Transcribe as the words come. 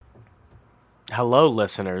Hello,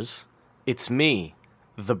 listeners. It's me,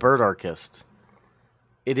 the Birdarchist.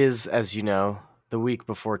 It is, as you know, the week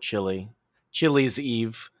before Chili's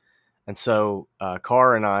Eve, and so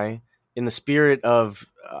Carr and I, in the spirit of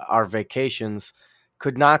our vacations,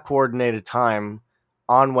 could not coordinate a time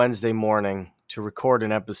on Wednesday morning to record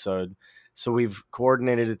an episode. So we've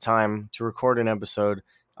coordinated a time to record an episode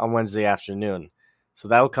on Wednesday afternoon. So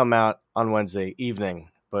that'll come out on Wednesday evening,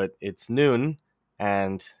 but it's noon,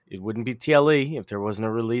 and it wouldn't be TLE if there wasn't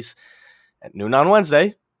a release at noon on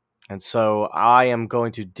Wednesday. And so I am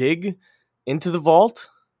going to dig into the vault,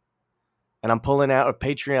 and I'm pulling out a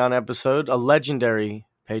Patreon episode, a legendary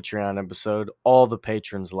Patreon episode. All the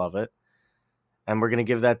patrons love it. And we're going to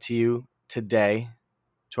give that to you today,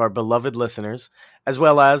 to our beloved listeners, as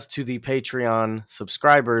well as to the Patreon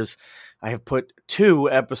subscribers. I have put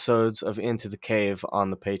 2 episodes of Into the Cave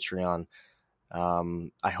on the Patreon.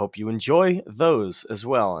 I hope you enjoy those as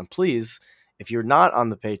well. And please, if you're not on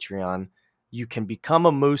the Patreon, you can become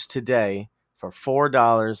a moose today for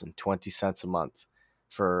 $4.20 a month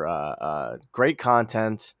for great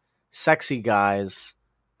content, sexy guys,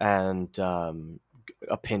 and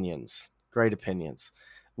opinions. Great opinions.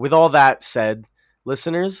 With all that said,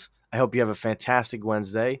 listeners, I hope you have a fantastic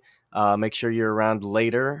Wednesday. Make sure you're around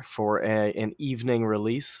later for an evening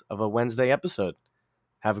release of a Wednesday episode.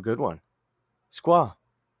 Have a good one. Squaw.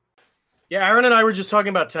 Yeah, Aaron and I were just talking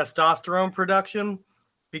about testosterone production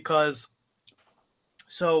because.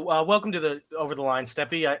 So welcome to the Over the Line,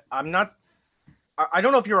 Steppy. I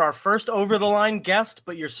don't know if you're our first Over the Line guest,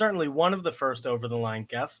 but you're certainly one of the first Over the Line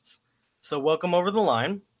guests. So welcome over the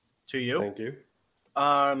line to you. Thank you.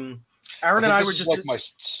 Aaron and I were just like my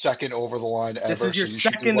second Over the Line ever. This is your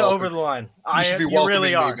second Over the Line. You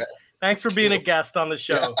really are. Thanks for being a guest on the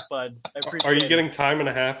show, bud. I appreciate it. Are you getting time and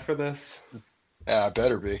a half for this? Yeah, I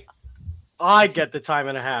better be. I get the time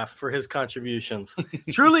and a half for his contributions.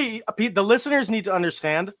 Truly, the listeners need to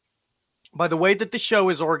understand, by the way that the show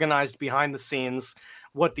is organized behind the scenes,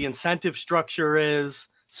 what the incentive structure is,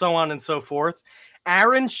 so on and so forth.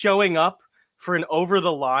 Aaron showing up for an Over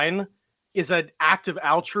the Line is an act of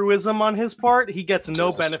altruism on his part. He gets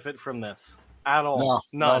no benefit from this at all. No,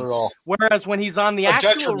 none. Not at all. Whereas when he's on the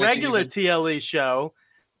actual regular TLE show,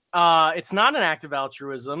 it's not an act of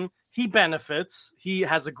altruism. He benefits, he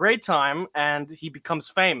has a great time, and he becomes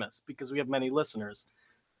famous because we have many listeners.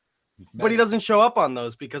 But he doesn't show up on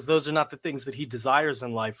those because those are not the things that he desires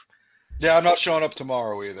in life. Yeah, I'm not showing up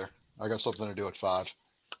tomorrow either. I got something to do at 5.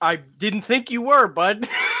 I didn't think you were, bud.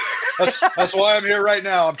 That's why I'm here right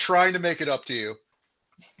now. I'm trying to make it up to you.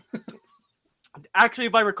 Actually,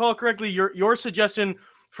 if I recall correctly, your suggestion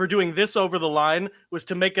for doing this Over the Line was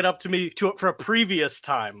to make it up to me for a previous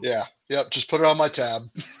time. Yeah. Yep. Just put it on my tab.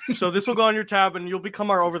 So this will go on your tab and you'll become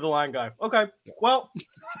our Over the Line guy. Okay. Well,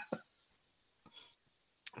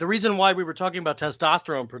 the reason why we were talking about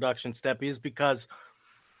testosterone production, Steppy, is because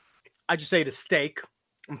I just ate a steak.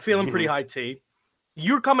 I'm feeling pretty high tea.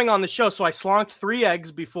 You're coming on the show, so I slonked 3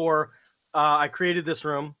 eggs before I created this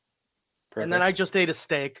room. Perfect. And then I just ate a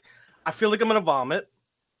steak. I feel like I'm going to vomit.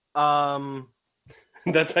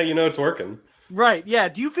 That's how you know it's working. Right, yeah.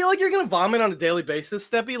 Do you feel like you're going to vomit on a daily basis,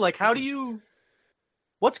 Steppy? Like,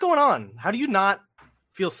 what's going on? How do you not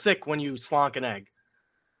feel sick when you slonk an egg?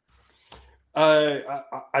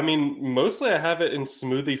 I mean, mostly I have it in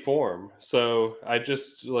smoothie form. So I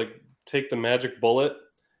just, take the magic bullet,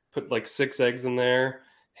 put, 6 eggs in there,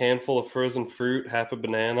 handful of frozen fruit, half a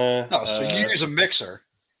banana. Oh, so you use a mixer?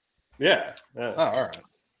 Yeah. Oh, all right.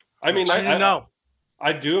 I mean, I know.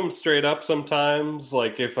 I do them straight up sometimes,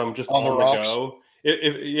 if I'm just on the rocks. Go.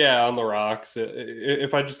 On the rocks.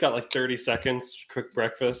 If I just got 30 seconds, cook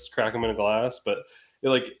breakfast, crack them in a glass. But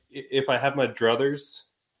if I have my druthers,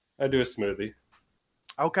 I do a smoothie.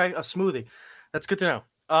 Okay, a smoothie. That's good to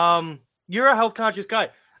know. You're a health conscious guy.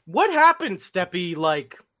 What happened, Steppy?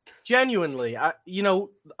 Genuinely,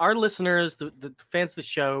 our listeners, the fans of the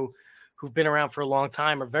show, who've been around for a long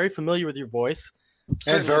time, are very familiar with your voice.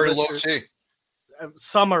 And very low T.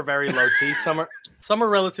 Some are very low T. Some are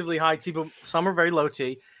relatively high T, but some are very low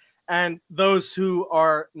T. And those who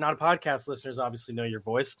are not podcast listeners obviously know your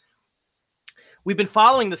voice. We've been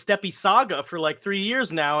following the Steppy saga for 3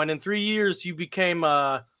 years now, and in 3 years you became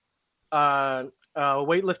a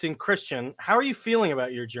weightlifting Christian. How are you feeling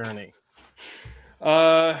about your journey?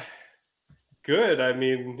 Good. I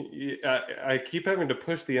mean, I keep having to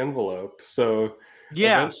push the envelope, so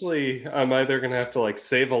yeah. Eventually I'm either going to have to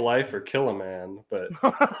save a life or kill a man, but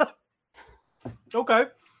okay.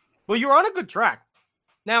 Well, you're on a good track.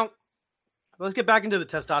 Now, let's get back into the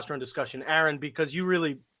testosterone discussion, Aaron, because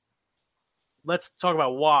let's talk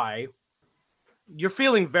about why. You're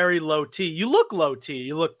feeling very low T. You look low T.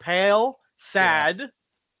 You look pale, sad.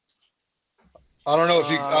 I don't know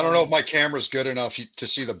if my camera's good enough to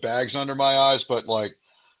see the bags under my eyes, but like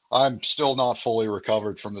I'm still not fully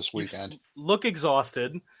recovered from this weekend. Look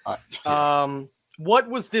exhausted. Yeah. What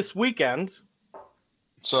was this weekend?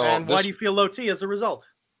 And why do you feel low T as a result?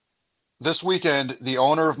 This weekend, the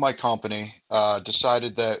owner of my company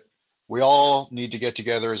decided that we all need to get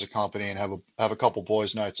together as a company and have a couple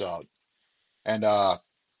boys' nights out. And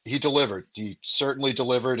he delivered. He certainly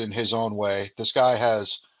delivered in his own way. This guy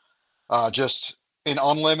has just an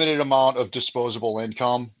unlimited amount of disposable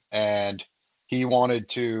income, and he wanted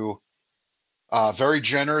to very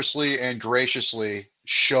generously and graciously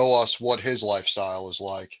show us what his lifestyle is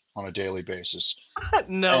like on a daily basis.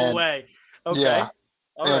 No way. Okay. Yeah.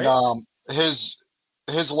 All and right.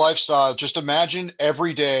 His lifestyle, just imagine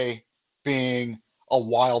every day being a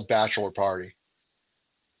wild bachelor party.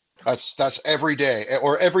 That's every day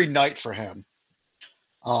or every night for him.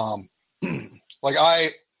 Like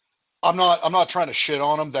I'm not trying to shit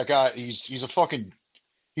on him. That guy, he's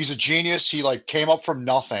a genius. He like came up from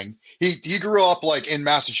nothing. He grew up like in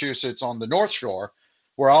Massachusetts on the North Shore,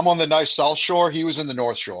 where I'm on the nice South Shore. He was in the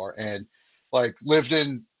North Shore and like lived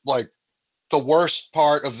in like the worst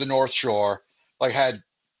part of the North Shore. Like had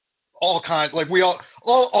all kinds, like we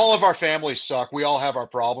all of our families suck. We all have our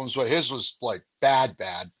problems, but his was like bad.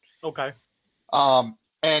 Okay.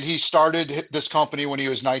 And he started this company when he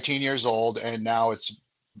was 19 years old, and now it's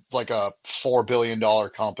like a $4 billion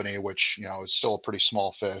company, which, you know, is still a pretty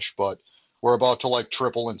small fish, but we're about to like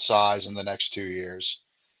triple in size in the next 2 years.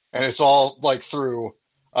 And it's all like through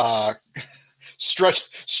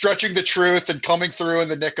stretching the truth and coming through in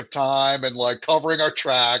the nick of time and like covering our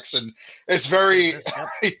tracks. And it's very,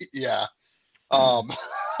 yeah.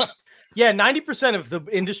 Yeah, 90% of the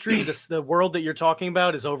industry, the world that you're talking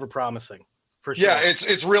about, is overpromising. For sure. Yeah,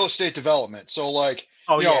 it's real estate development. So like,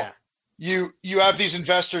 you have these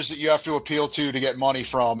investors that you have to appeal to get money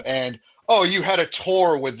from, and you had a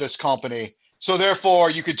tour with this company, so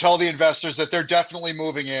therefore you could tell the investors that they're definitely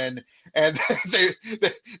moving in, and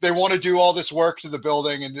they want to do all this work to the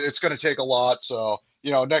building, and it's going to take a lot. So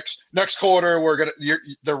next quarter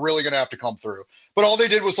they're really going to have to come through. But all they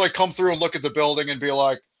did was like come through and look at the building and be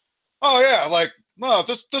like, oh yeah, like no,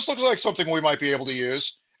 this looks like something we might be able to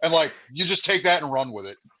use. And like, you just take that and run with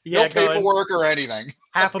it. Yeah, no paperwork or anything.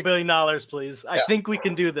 $500 million, please. I think we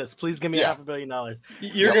can do this. Please give me $500 million.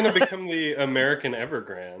 You're going to become the American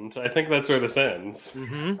Evergrande. I think that's where this ends.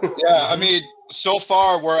 Mm-hmm. Yeah, I mean, so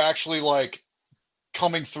far we're actually like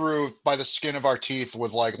coming through by the skin of our teeth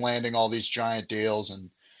with like landing all these giant deals and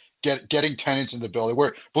getting tenants in the building.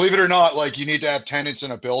 Where, believe it or not, like you need to have tenants in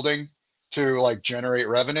a building to like generate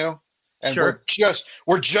revenue. And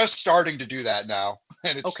we're just starting to do that now.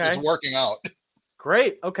 And it's working out.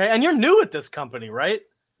 Great. Okay. And you're new at this company, right?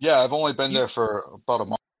 Yeah, I've only been there for about a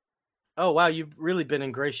month. Oh, wow. You've really been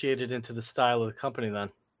ingratiated into the style of the company then.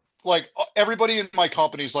 Like everybody in my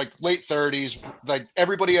company is like late 30s. Like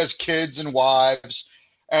everybody has kids and wives,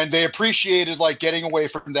 and they appreciated like getting away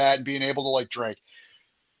from that and being able to like drink.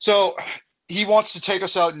 So he wants to take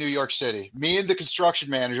us out in New York City. Me and the construction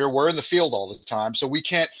manager, we're in the field all the time, so we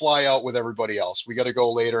can't fly out with everybody else. We got to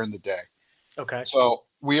go later in the day. Okay. So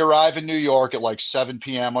we arrive in New York at like 7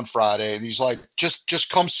 p.m. on Friday, and he's like,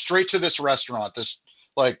 just come straight to this restaurant, this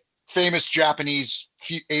like famous Japanese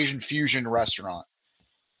Asian fusion restaurant.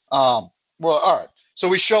 Well, all right. So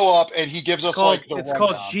we show up, and he gives us like the it's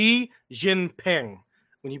called Xi Jinping.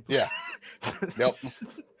 When you Yep.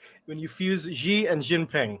 When you fuse Xi and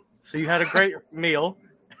Jinping. So you had a great meal.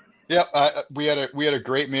 Yep. We had a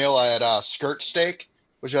great meal. I had skirt steak,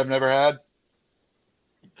 which I've never had.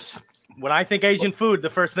 When I think Asian food, the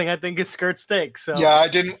first thing I think is skirt steak. So yeah,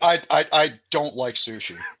 I don't like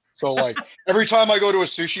sushi. So like every time I go to a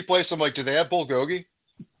sushi place, I'm like, do they have bulgogi?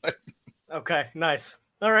 Okay, nice.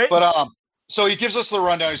 All right. But so he gives us the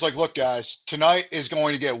rundown. He's like, look, guys, tonight is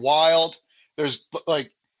going to get wild. There's going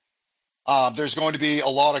to be a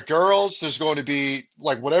lot of girls. There's going to be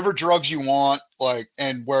like whatever drugs you want, like,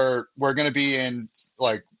 and we're going to be in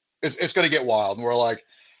like it's going to get wild. And we're like,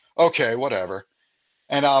 okay, whatever.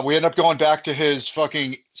 And we end up going back to his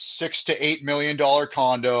fucking $6 to $8 million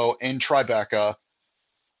condo in Tribeca,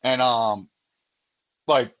 and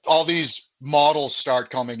like all these models start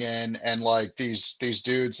coming in, and like these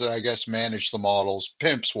dudes that I guess manage the models,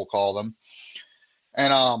 pimps we'll call them,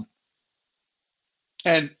 and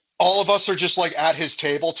all of us are just like at his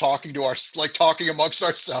table talking amongst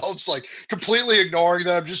ourselves, like completely ignoring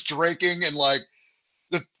them, just drinking and like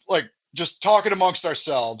just talking amongst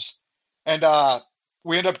ourselves, and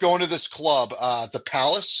we end up going to this club, the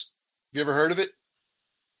Palace. Have you ever heard of it?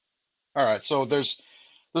 All right. So there's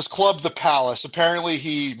this club, the Palace. Apparently,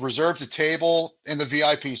 he reserved a table in the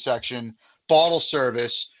VIP section, bottle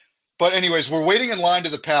service. But anyways, we're waiting in line to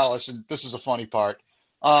the Palace, and this is a funny part.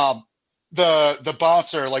 The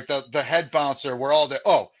bouncer, like the head bouncer, we're all there.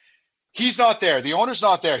 Oh, he's not there. The owner's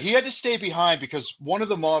not there. He had to stay behind because one of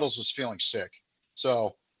the models was feeling sick.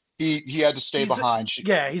 So he had to stay behind.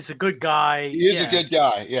 He's a good guy. He is a good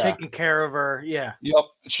guy. Yeah. Taking care of her. Yeah. Yep.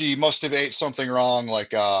 She must have ate something wrong,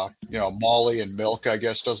 like Molly and milk, I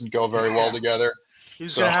guess, doesn't go very well together. He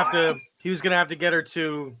was gonna have to get her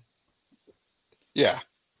to. Yeah.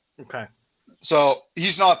 Okay. So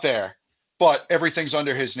he's not there, but everything's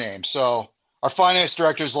under his name. So our finance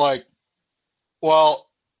director's like,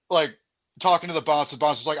 well, like talking to the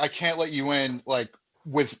bouncer's like, I can't let you in, like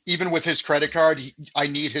with his credit card. I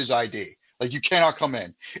need his ID. Like, you cannot come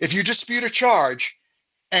in. If you dispute a charge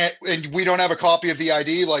and we don't have a copy of the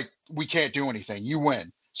ID, like, we can't do anything. You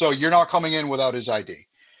win. So you're not coming in without his ID. And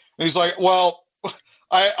he's like, well,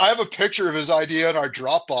 I have a picture of his ID in our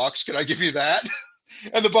Dropbox. Can I give you that?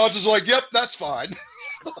 And the bouncer's like, yep, that's fine.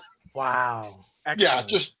 Wow. Excellent. Yeah,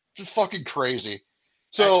 just fucking crazy.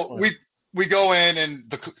 So we go in, and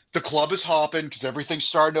the club is hopping because everything's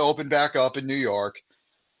starting to open back up in New York.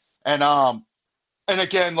 And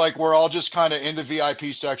again, like, we're all just kind of in the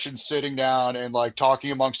VIP section, sitting down and like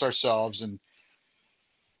talking amongst ourselves. And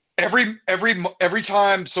every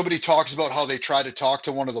time somebody talks about how they try to talk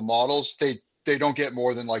to one of the models, they don't get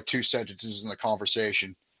more than like 2 sentences in the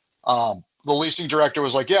conversation. The leasing director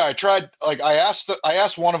was like, yeah, I tried. Like, I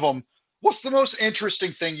asked one of them, what's the most interesting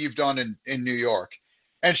thing you've done in New York?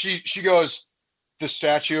 And she goes, the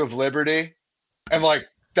Statue of Liberty. And like,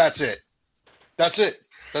 that's it. That's it.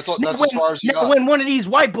 That's as far as you got. When one of these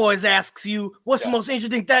white boys asks you, what's the most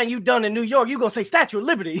interesting thing you've done in New York, you're going to say Statue of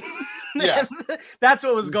Liberty. Yeah. That's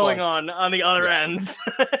what was going on the other end.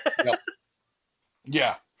 Yep.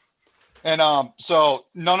 Yeah. And so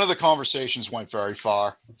none of the conversations went very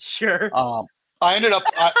far. Sure. I ended up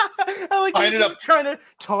trying to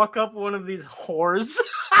talk up one of these whores.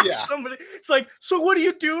 Yeah. Somebody, it's like, so what do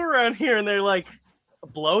you do around here? And they're like,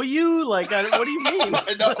 blow you? Like, what do you mean?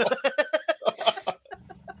 I know.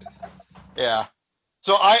 Yeah.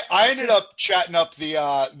 So I ended up chatting up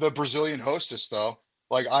the Brazilian hostess, though.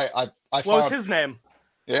 Like, I what was his name?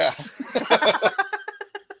 Yeah.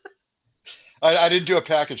 I didn't do a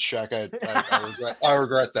package check. I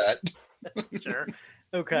regret that. Sure.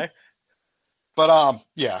 Okay. But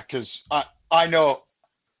yeah, because I know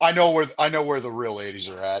where the real ladies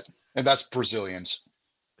are at, and that's Brazilians.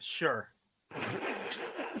 Sure.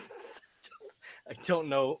 I don't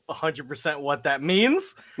know 100% what that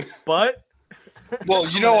means, but well,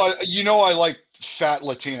 I like fat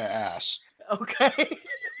Latina ass. Okay.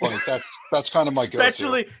 Like, that's kind of my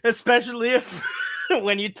go-to. Especially if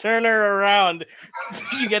when you turn her around,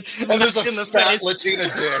 you get smacked and there's a in the fat face. Latina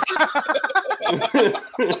dick.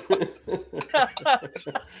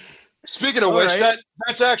 Speaking of which, right.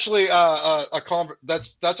 That's actually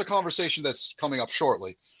that's a conversation that's coming up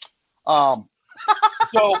shortly.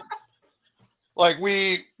 So, like,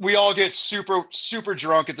 we all get super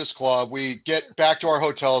drunk at this club. We get back to our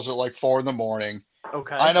hotels at like 4 a.m.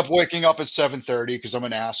 Okay. I end up waking up at 7:30 because I'm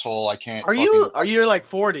an asshole. I can't. Are you like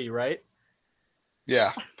 40, right?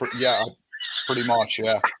 Yeah, pretty much.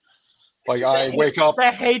 Yeah. Like, I wake up.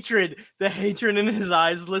 The hatred in his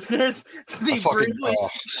eyes, listeners. He briefly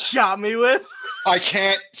shot me with. I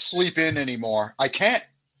can't sleep in anymore. I can't.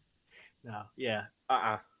 No. Yeah.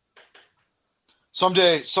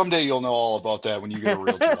 Someday you'll know all about that when you get a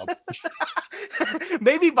real job.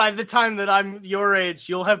 Maybe by the time that I'm your age,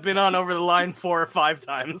 you'll have been on Over the Line 4 or 5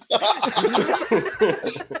 times.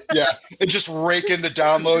 Yeah, and just rake in the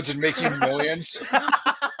downloads and making millions.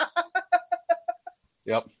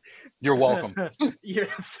 Yep, you're welcome. Yeah.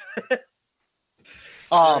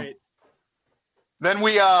 Right. Then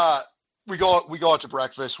we go out to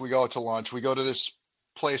breakfast. We go out to lunch. We go to this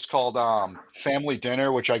place called Family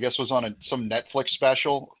Dinner, which I guess was on some Netflix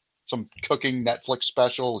special, some cooking Netflix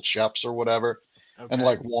special with chefs or whatever. Okay. And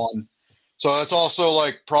like won. So that's also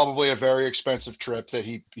like probably a very expensive trip that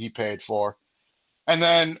he paid for. And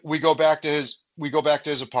then we go back to his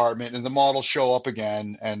apartment, and the models show up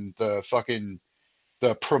again, and the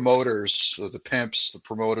promoters, or the pimps, the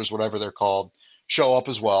promoters, whatever they're called, show up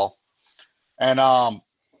as well. And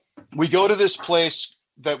we go to this place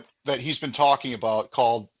that he's been talking about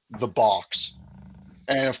called The Box.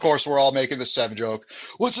 And of course, we're all making the 7 joke.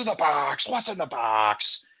 What's in the box? What's in the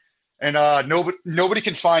box? And nobody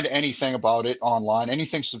can find anything about it online,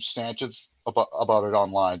 anything substantive about it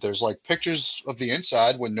online. There's like pictures of the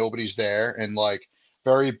inside when nobody's there, and like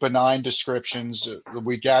very benign descriptions.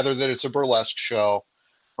 We gather that it's a burlesque show.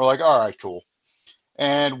 We're like, all right, cool.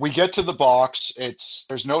 And we get to the box.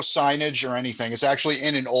 There's no signage or anything. It's actually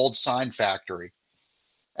in an old sign factory.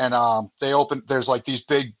 And there's like these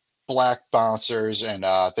big black bouncers, and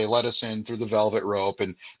they let us in through the velvet rope.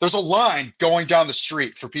 And there's a line going down the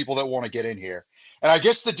street for people that want to get in here. And I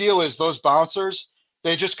guess the deal is those bouncers,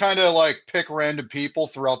 they just kind of like pick random people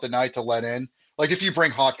throughout the night to let in. Like if you bring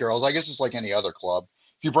hot girls, I guess it's like any other club.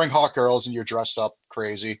 If you bring hot girls and you're dressed up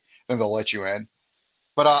crazy, then they'll let you in.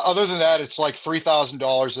 But other than that, it's like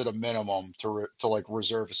 $3,000 at a minimum to like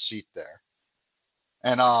reserve a seat there.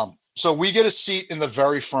 And so we get a seat in the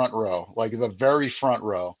very front row, like the very front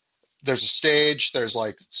row. There's a stage, there's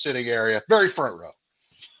like sitting area, very front row.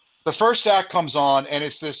 The first act comes on, and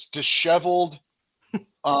it's this disheveled,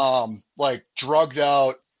 like drugged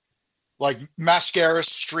out, like mascara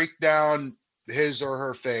streaked down his or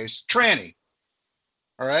her face, tranny.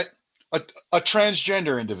 All right. A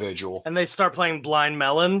transgender individual. And they start playing Blind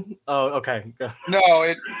Melon. Oh, okay. No,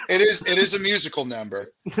 it is a musical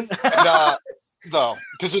number. And, though,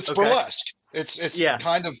 because it's burlesque. It's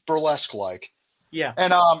kind of burlesque like. Yeah.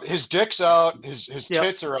 And his dick's out, his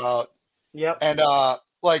tits are out. Yep. And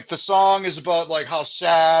like the song is about like how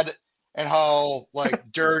sad and how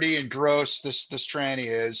like dirty and gross this tranny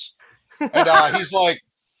is. And he's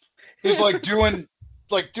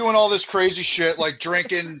doing all this crazy shit, like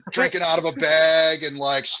drinking out of a bag and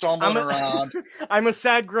like stumbling around. I'm a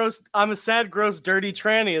sad, gross, dirty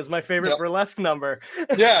tranny is my favorite burlesque number.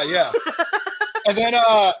 Yeah.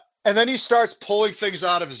 And then he starts pulling things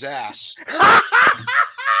out of his ass.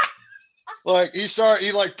 Like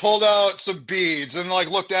he like pulled out some beads and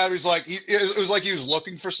like looked at him. He's like, it was like he was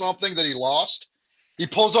looking for something that he lost. He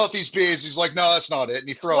pulls out these beads. He's like, no, that's not it. And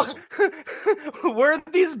he throws them.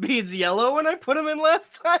 Weren't these beads yellow when I put them in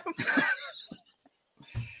last time?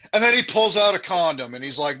 And then he pulls out a condom and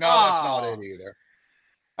he's like, no, that's not it either.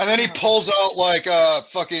 And then he pulls out like a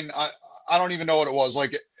fucking, I don't even know what it was,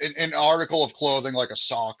 like an article of clothing, like a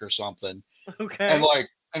sock or something. Okay.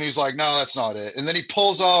 And he's like, no, that's not it. And then he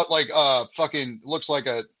pulls out like fucking looks like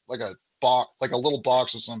a box, like a little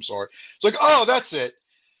box of some sort. It's like, oh, that's it.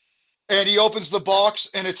 And he opens the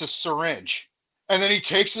box and it's a syringe. And then he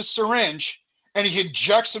takes the syringe and he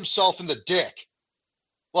injects himself in the dick.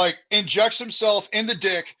 Like injects himself in the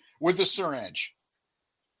dick with the syringe.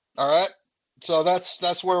 All right. So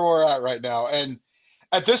that's where we're at right now. And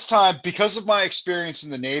at this time, because of my experience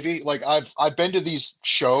in the Navy, like I've been to these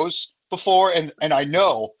shows before, and I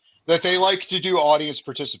know that they like to do audience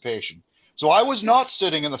participation. So I was not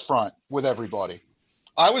sitting in the front with everybody.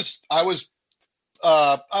 I was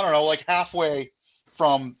I don't know, like halfway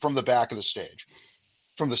from the back of the stage,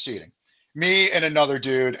 from the seating. Me and another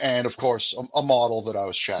dude, and of course a model that I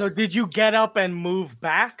was chatting. So did you get up and move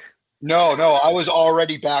back? No, I was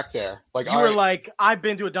already back there. Like you were like, I've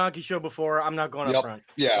been to a donkey show before. I'm not going up front.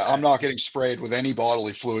 Yeah, okay. I'm not getting sprayed with any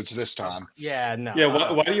bodily fluids this time. Yeah, no. Yeah,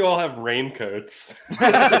 why do you all have raincoats?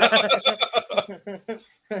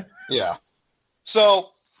 Yeah. So,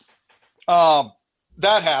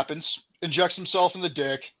 that happens. Injects himself in the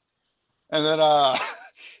dick, and then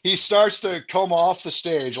he starts to come off the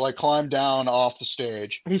stage, like climb down off the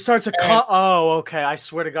stage. He starts to come. Oh, okay. I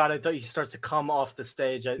swear to God, I thought he starts to come off the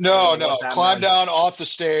stage. No, climb down off the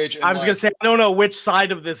stage. I was gonna say, I don't know which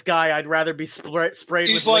side of this guy I'd rather be sprayed.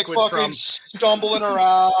 He's like fucking stumbling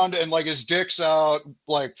around, and like his dick's out,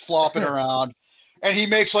 like flopping around, and he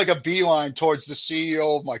makes like a beeline towards the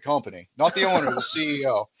CEO of my company, not the owner, the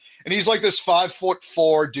CEO. And he's like this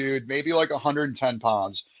 5'4" dude, maybe like 110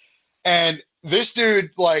 pounds, and this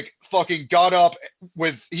dude like fucking got up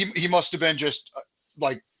with he must have been just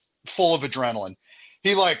like full of adrenaline.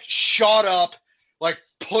 He like shot up, like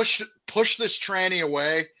pushed this tranny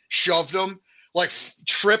away, shoved him, like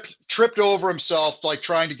tripped over himself, like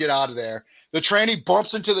trying to get out of there. The tranny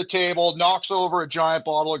bumps into the table, knocks over a giant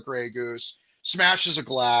bottle of Grey Goose, smashes a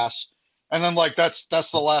glass, and then like that's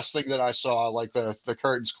the last thing that I saw. Like the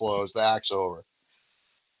curtains closed, the act's over.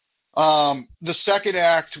 The second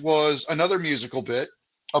act was another musical bit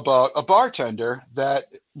about a bartender that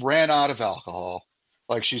ran out of alcohol.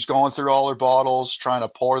 Like she's going through all her bottles, trying to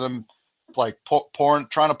pour them, like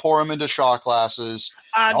trying to pour them into shot glasses.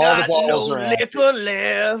 All the bottles are empty.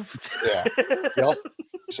 Left. Yeah. Yep.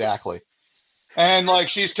 Exactly. And like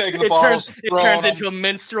she's taking the bottles. It turns into a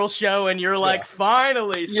minstrel show, and you're like,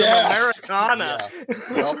 finally, some Americana.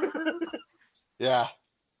 Yeah. Yep. Yeah.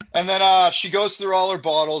 And then she goes through all her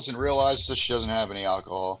bottles and realizes that she doesn't have any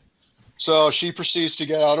alcohol. So she proceeds to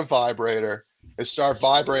get out a vibrator and start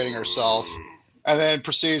vibrating herself, and then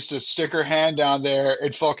proceeds to stick her hand down there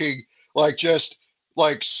and fucking like just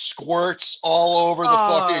like squirts all over the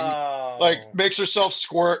fucking, like makes herself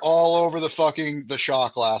squirt all over the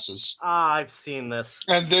shot glasses. I've seen this.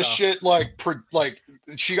 And this shit, like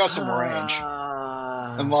she got some range,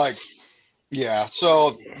 and like, yeah.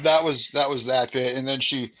 So that was that bit, and then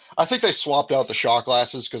I think they swapped out the shot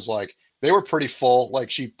glasses because like they were pretty full. Like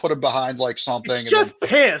she put them behind like something. It's just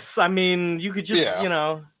piss. I mean, you could just,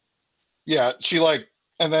 Yeah, she like,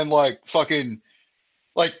 and then like fucking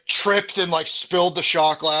like tripped and like spilled the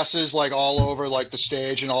shot glasses like all over like the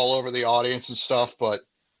stage and all over the audience and stuff. But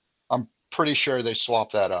I'm pretty sure they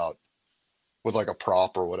swapped that out with like a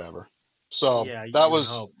prop or whatever. So that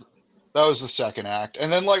was the second act.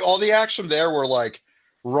 And then like all the acts from there were like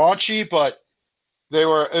raunchy, but they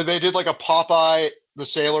did like a Popeye the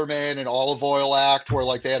Sailor Man and Olive Oil act where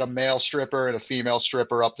like they had a male stripper and a female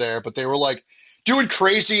stripper up there, but they were like doing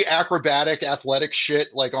crazy acrobatic athletic shit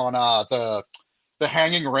like on the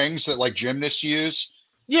hanging rings that like gymnasts use.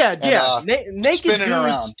 Yeah. Naked dudes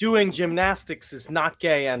around doing gymnastics is not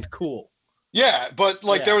gay and cool. Yeah, but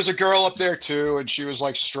like there was a girl up there too, and she was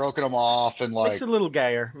like stroking them off and like makes it a little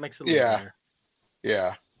gayer. Gayer.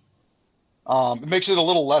 Yeah. It makes it a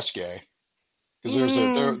little less gay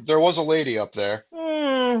because there was a lady up there.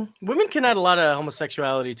 Women can add a lot of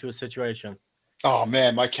homosexuality to a situation. Oh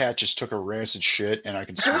man, my cat just took a rancid shit, and I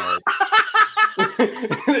can smell it.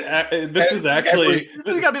 This is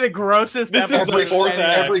gotta be the grossest episode.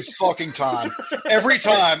 Every fucking time. Every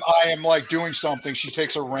time I am like doing something, she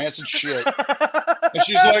takes a rancid shit. And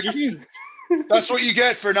she's like, that's what you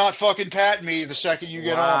get for not fucking patting me the second you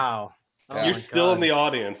get home. Oh you're still in the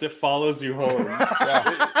audience. It follows you home.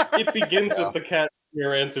 It begins with the cat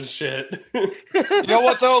your rancid shit. You know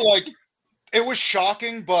what though? Like it was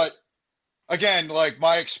shocking, but again, like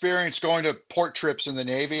my experience going to port trips in the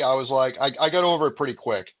Navy, I was like, I got over it pretty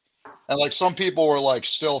quick. And like some people were like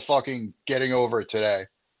still fucking getting over it today.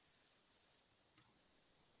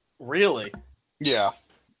 Really? Yeah.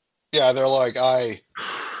 Yeah, they're like, I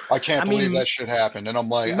can't believe that shit happened. And I'm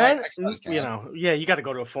like, you got to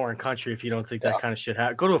go to a foreign country if you don't think that kind of shit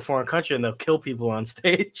happened. Go to a foreign country and they'll kill people on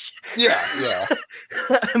stage. Yeah.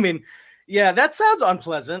 I mean, yeah, that sounds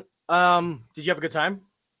unpleasant. Did you have a good time?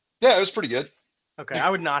 Yeah, it was pretty good. Okay, I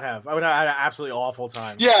would not have. I would have had an absolutely awful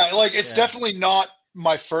time. Yeah, like it's definitely not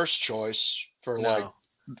my first choice for like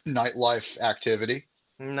nightlife activity.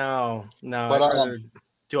 No. But I'd rather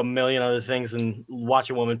do a million other things and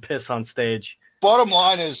watch a woman piss on stage. Bottom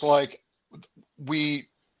line is like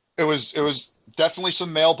it was definitely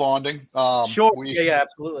some male bonding. Sure. Yeah,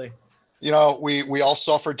 absolutely. You know, we all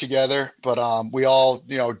suffered together, but we all,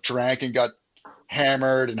 drank and got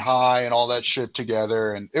hammered and high and all that shit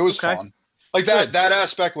together, and it was fun. Like that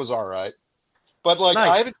aspect was all right. But like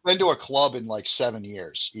I haven't been to a club in like 7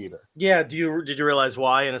 years either. Yeah, did you realize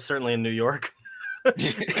why? And it's certainly in New York.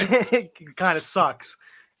 It kind of sucks.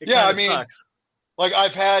 Sucks. Like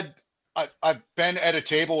I've been at a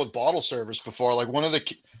table with bottle service before. Like one of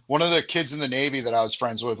the kids in the Navy that I was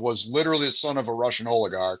friends with was literally the son of a Russian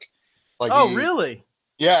oligarch. Like really?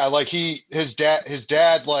 Yeah, like his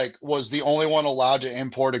dad like was the only one allowed to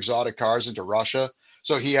import exotic cars into Russia,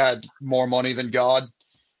 so he had more money than God,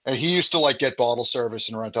 and he used to like get bottle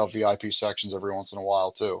service and rent out VIP sections every once in a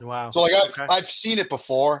while too. Wow. So like I've seen it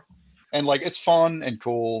before, and like it's fun and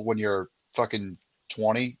cool when you're fucking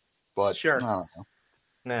 20, but sure. I don't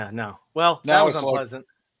know. No. Well, now that was unpleasant.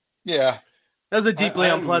 Yeah. That was a deeply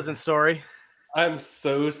unpleasant story. I'm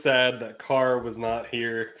so sad that Carr was not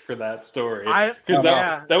here for that story. Because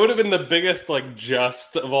that would have been the biggest like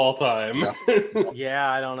just of all time. Yeah,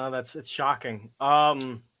 I don't know. It's shocking.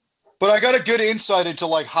 But I got a good insight into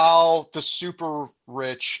like how the super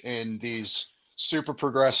rich in these super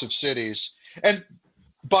progressive cities, and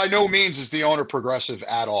by no means is the owner progressive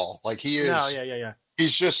at all. Like he is. No, yeah.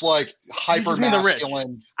 He's just like hyper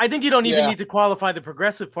masculine. I think you don't even need to qualify the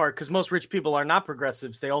progressive part because most rich people are not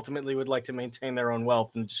progressives. They ultimately would like to maintain their own wealth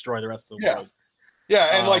and destroy the rest of the world. Yeah,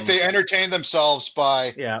 and like they entertain themselves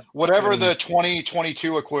by whatever the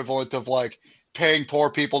 2022 equivalent of like paying poor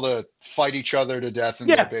people to fight each other to death in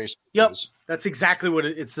their basement. Yep, that's exactly what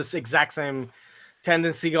it's. This exact same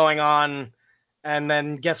tendency going on. And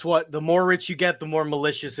then guess what? The more rich you get, the more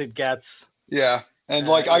malicious it gets. Yeah. And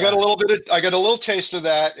like I got a little taste of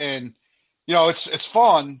that, and it's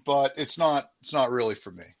fun, but it's not really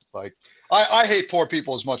for me. Like I hate poor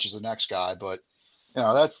people as much as the next guy, but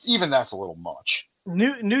that's a little much.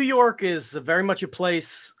 New York is very much a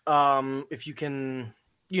place. If you can,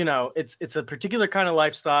 it's a particular kind of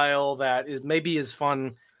lifestyle that is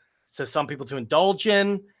fun to some people to indulge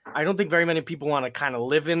in. I don't think very many people want to kind of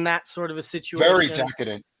live in that sort of a situation. Very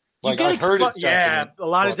decadent. Like I've heard it's decadent. Yeah, a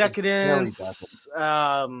lot of decadence.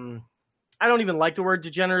 I don't even like the word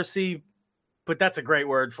degeneracy, but that's a great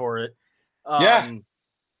word for it. I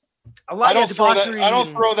don't throw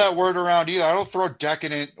that word around either. I don't throw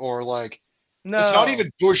decadent or like. No, it's not even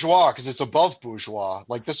bourgeois because it's above bourgeois.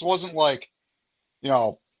 Like this wasn't like,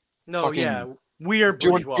 No, we are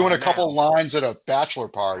doing a couple lines at a bachelor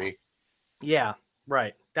party. Yeah,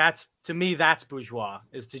 right. That's to me. That's bourgeois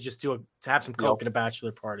is to just to have some coke at a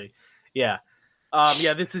bachelor party. Yeah,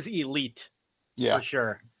 This is elite. Yeah, for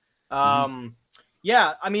sure.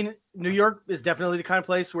 Yeah, I mean, New York is definitely the kind of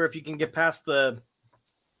place where if you can get past the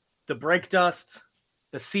brake dust,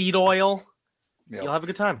 the seed oil, you'll have a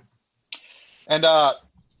good time. And I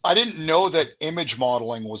didn't know that image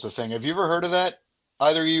modeling was a thing. Have you ever heard of that?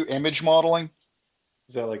 Either of you, image modeling?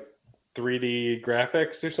 Is that like 3D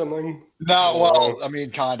graphics or something? No, well, I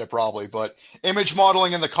mean, kind of probably, but image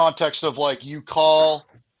modeling in the context of like you call,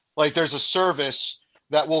 like there's a service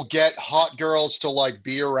that will get hot girls to like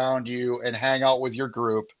be around you and hang out with your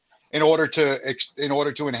group in order to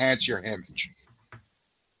enhance your image.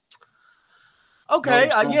 Okay,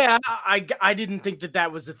 I didn't think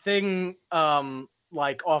that was a thing,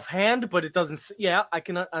 like offhand, but it doesn't. Yeah, I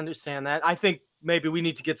can understand that. I think maybe we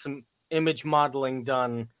need to get some image modeling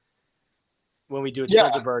done when we do a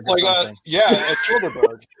Childeberg or something. A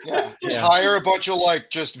Childeberg. Yeah, just hire a bunch of like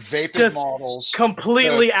just vapid models,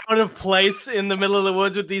 completely out of place in the middle of the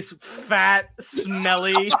woods with these fat,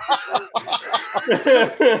 smelly,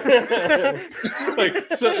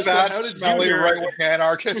 smelly right-wing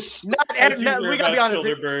anarchists. We gotta be honest.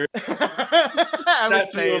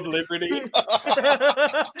 Statue of Liberty.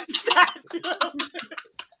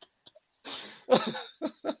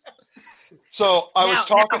 So I was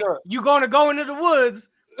talking to you going to go into the woods,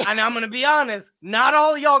 and I'm going to be honest, not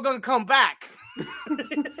all of y'all going to come back.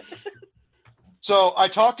 So I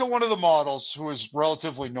talked to one of the models who is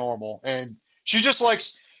relatively normal, and she just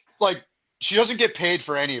likes, like, she doesn't get paid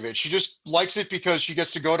for any of it. She just likes it because she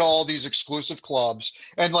gets to go to all these exclusive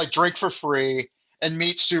clubs and like drink for free and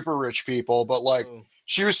meet super rich people. But like,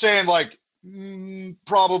 she was saying like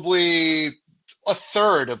probably a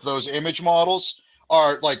third of those image models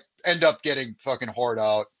are like end up getting fucking whored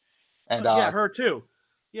out, and her too.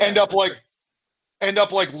 Yeah, end up like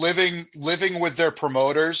living with their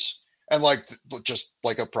promoters and like just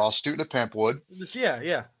like a prostitute and a pimp would.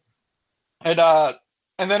 Yeah.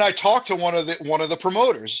 And then I talked to one of the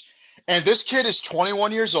promoters, and this kid is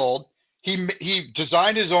 21 years old. He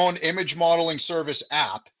designed his own image modeling service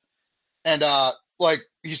app, and like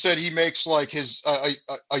he said, he makes like his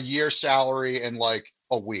a year salary in like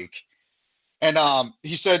a week. And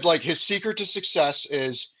he said like his secret to success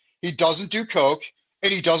is he doesn't do coke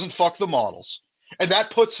and he doesn't fuck the models, and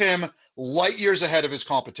that puts him light years ahead of his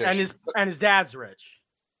competition. And his dad's rich.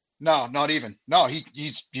 No, not even. No, he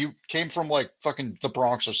came from like fucking the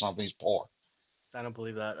Bronx or something. He's poor. I don't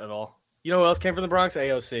believe that at all. You know who else came from the Bronx?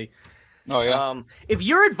 AOC. Oh yeah. If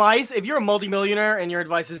you're a multimillionaire and your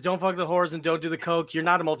advice is don't fuck the whores and don't do the coke, you're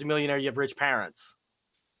not a multimillionaire. You have rich parents.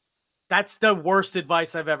 That's the worst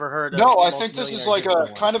advice I've ever heard. No, I think this is like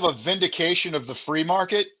a kind of a vindication of the free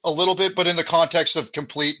market a little bit, but in the context of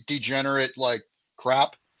complete degenerate like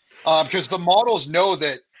crap. Because the models know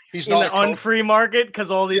that he's in not the unfree market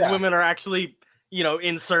because all these women are actually,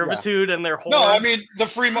 in servitude and they're whores. No, I mean the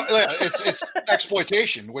free market. It's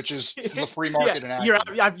exploitation, which is the free market.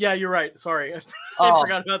 You're right. Sorry, I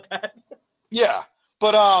forgot about that. Yeah,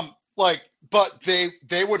 but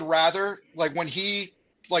they would rather like when he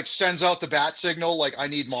like sends out the bat signal, like I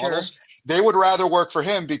need models. Sure. They would rather work for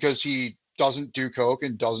him because he doesn't do coke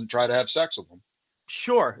and doesn't try to have sex with them.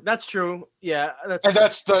 Sure, that's true. Yeah,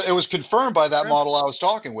 it was confirmed by that model I was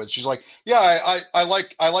talking with. She's like, yeah, I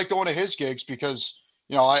like going to his gigs because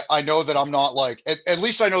I know that I'm not like at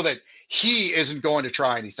least I know that he isn't going to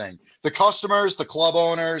try anything. The customers, the club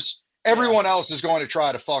owners, everyone else is going to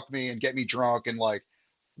try to fuck me and get me drunk and like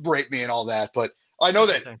rape me and all that. But I know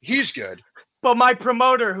that he's good. But my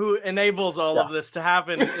promoter who enables all of this to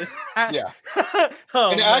happen. Actually,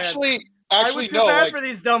 I would feel bad for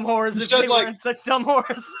these dumb whores if they weren't such dumb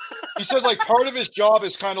whores. He said like part of his job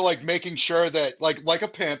is kind of like making sure that like a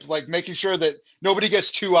pimp, like making sure that nobody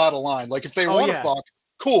gets too out of line. Like if they want to fuck,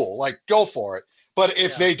 cool, like go for it. But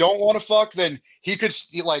if they don't want to fuck, then he could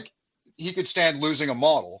stand losing a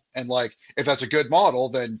model. And like if that's a good model,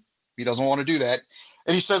 then he doesn't want to do that.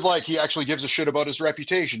 And he said like he actually gives a shit about his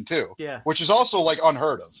reputation too. Yeah. Which is also like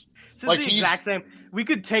unheard of. So like the exact same. We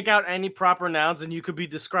could take out any proper nouns and you could be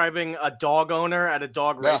describing a dog owner at a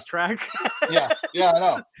dog racetrack. Yeah, I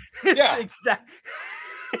know. Yeah.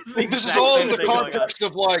 This is all in the context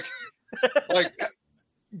of like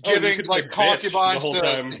giving like concubines to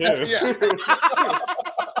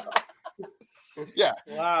yeah.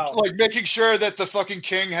 Wow. Like making sure that the fucking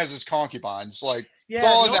king has his concubines. Like it's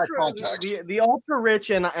all in that context. The ultra rich,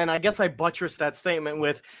 and I guess I buttressed that statement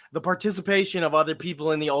with the participation of other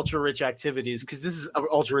people in the ultra rich activities, because this is an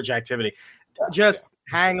ultra rich activity. Just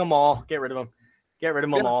hang them all, get rid of them,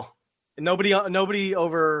 them all. And nobody who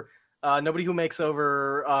makes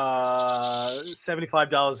over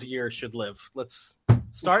 $75 a year should live. Let's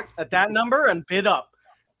start at that number and bid up.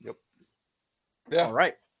 Yep. Yeah. All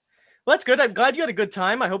right. Well, that's good. I'm glad you had a good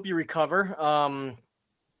time. I hope you recover.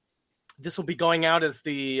 This will be going out as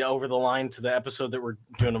the over the line to the episode that we're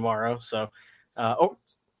doing tomorrow. So,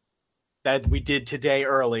 that we did today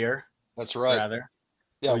earlier. That's right. Rather.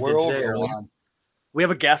 Yeah, we're over the line. We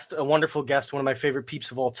have a guest, a wonderful guest, one of my favorite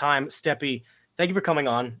peeps of all time, Steppy. Thank you for coming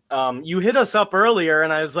on. You hit us up earlier,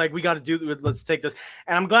 and I was like, let's take this.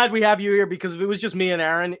 And I'm glad we have you here, because if it was just me and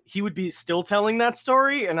Aaron, he would be still telling that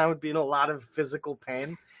story, and I would be in a lot of physical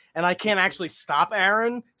pain. And I can't actually stop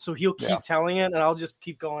Aaron, so he'll keep telling it, and I'll just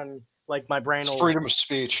keep going. Like my brain will freedom of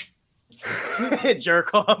speech.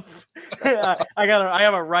 Jerk off. I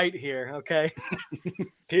have a right here, okay?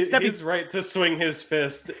 His right to swing his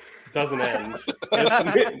fist doesn't end.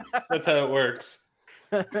 That's how it works.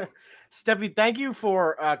 Steppy, thank you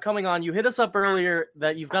for coming on. You hit us up earlier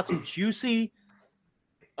that you've got some juicy,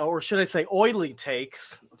 or should I say oily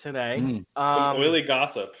takes today. Some oily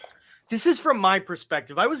gossip. This is from my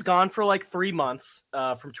perspective. I was gone for like 3 months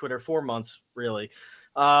from Twitter, 4 months, really.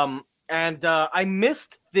 And I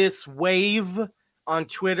missed this wave on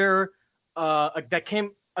Twitter that came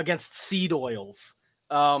against seed oils.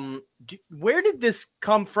 Where did this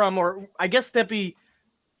come from? Or I guess, Steppy,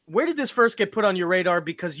 where did this first get put on your radar?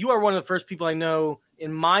 Because you are one of the first people I know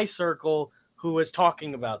in my circle who was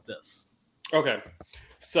talking about this. Okay.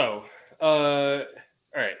 So, all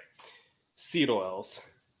right. Seed oils.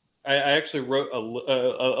 I actually wrote a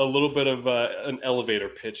little bit of an elevator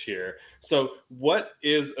pitch here. So what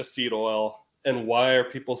is a seed oil, and why are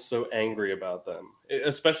people so angry about them?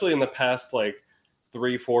 Especially in the past,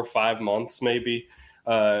 3, 4, 5 months, maybe.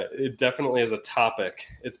 It definitely is a topic.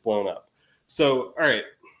 It's blown up. So, all right.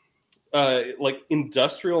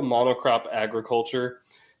 Industrial monocrop agriculture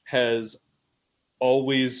has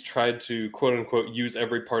always tried to, quote unquote, use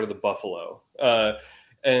every part of the buffalo.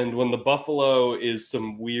 And when the buffalo is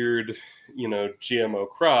some weird, GMO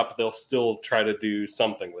crop, they'll still try to do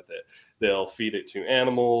something with it. They'll feed it to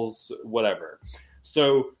animals, whatever.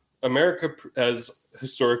 So America has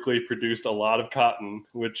historically produced a lot of cotton,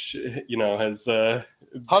 which, has... How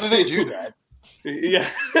do they do that? Yeah,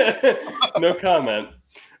 no comment.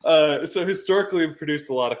 So historically, we've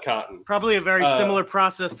produced a lot of cotton. Probably a very similar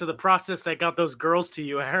process to the process that got those girls to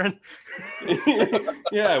you, Aaron.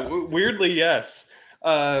 Yeah, weirdly, yes.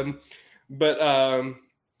 The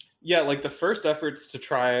first efforts to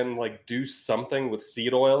try and do something with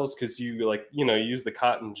seed oils, because you use the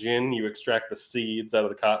cotton gin, you extract the seeds out of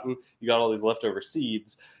the cotton, you got all these leftover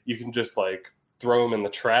seeds, you can just throw them in the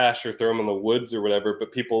trash or throw them in the woods or whatever,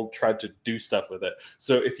 but people tried to do stuff with it.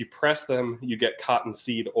 So if you press them, you get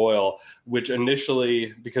cottonseed oil, which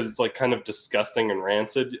initially, because it's kind of disgusting and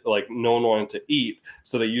rancid, no one wanted to eat,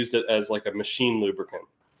 so they used it as a machine lubricant.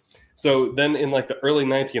 So then in the early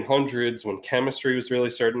 1900s, when chemistry was really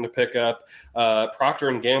starting to pick up,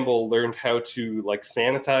 Procter & Gamble learned how to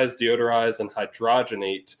sanitize, deodorize, and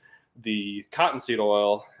hydrogenate the cottonseed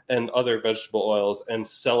oil and other vegetable oils and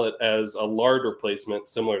sell it as a lard replacement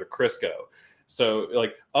similar to Crisco. So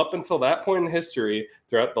up until that point in history,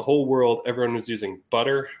 throughout the whole world, everyone was using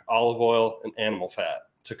butter, olive oil, and animal fat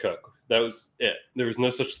to cook. That was it. There was no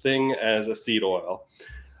such thing as a seed oil.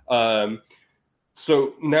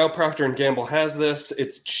 So now Procter & Gamble has this.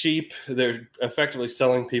 It's cheap. They're effectively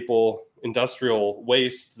selling people industrial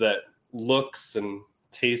waste that looks and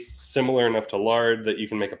tastes similar enough to lard that you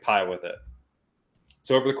can make a pie with it.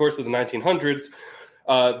 So over the course of the 1900s,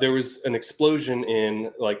 there was an explosion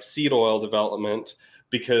in seed oil development,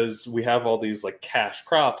 because we have all these cash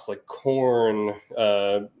crops like corn,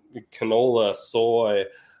 canola, soy,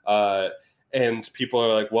 and people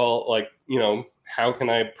are how can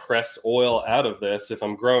I press oil out of this if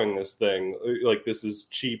I'm growing this thing? This is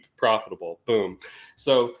cheap, profitable. Boom.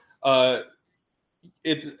 So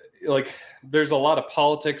it's there's a lot of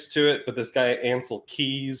politics to it, but this guy, Ansel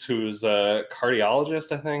Keys, who's a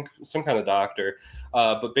cardiologist, I think, some kind of doctor.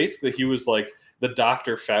 But basically he was the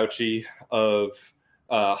Dr. Fauci of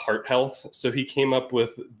heart health. So he came up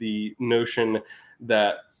with the notion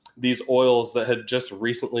that these oils that had just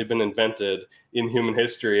recently been invented in human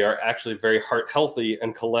history are actually very heart healthy,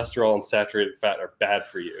 and cholesterol and saturated fat are bad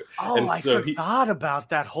for you. Oh, and I forgot about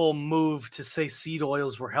that whole move to say seed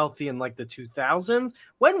oils were healthy in like the 2000s.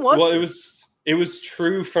 When was it was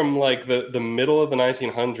true from like the middle of the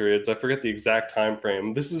 1900s. I forget the exact time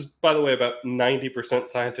frame. This is, by the way, about 90%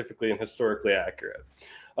 scientifically and historically accurate.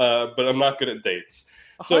 But I'm not good at dates.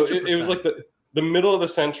 So it was like the middle of the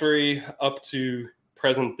century up to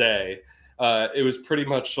present day. It was pretty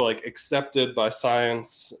much like accepted by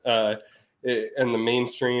science and the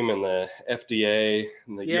mainstream and the FDA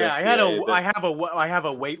and the USDA. I have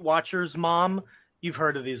a Weight Watchers mom. You've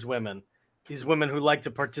heard of these women. These women who like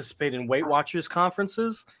to participate in Weight Watchers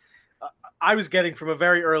conferences. I was getting from a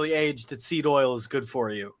very early age that seed oil is good for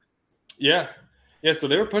you. Yeah. Yeah, so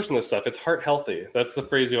they were pushing this stuff. It's heart healthy. That's the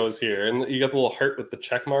phrase you always hear. And you got the little heart with the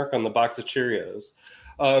check mark on the box of Cheerios.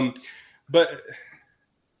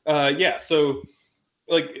 So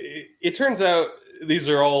like it turns out these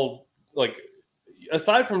are all like,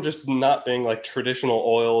 aside from just not being like traditional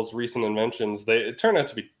oils, recent inventions, it turned out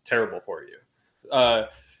to be terrible for you.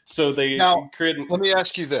 So they created. Let me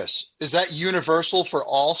ask you this: is that universal for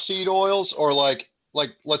all seed oils, or like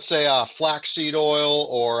let's say flaxseed oil,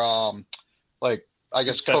 or I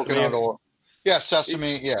guess sesame. Coconut oil? Yeah,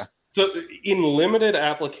 sesame. Yeah. So in limited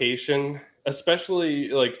application, especially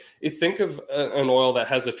like you think of an oil that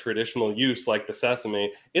has a traditional use like the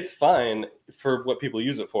sesame, it's fine for what people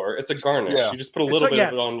use it for. It's a garnish. Yeah. You just put a little bit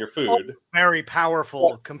of it on your food. Very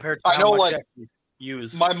powerful compared to how much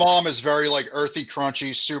use. My mom is very like earthy,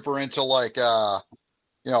 crunchy, super into like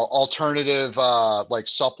alternative like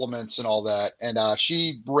supplements and all that, and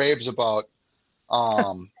she raves about.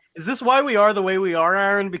 Is this why we are the way we are,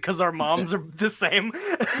 Aaron? Because our moms are the same.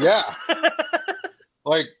 Yeah,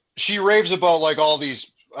 like she raves about like all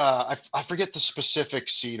these. I forget the specific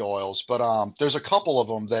seed oils, but there's a couple of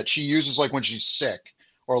them that she uses like when she's sick,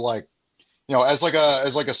 or like. As like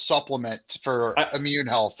a supplement for immune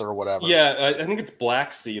health or whatever. Yeah, I think it's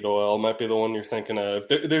black seed oil might be the one you're thinking of.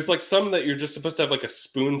 There's like some that you're just supposed to have like a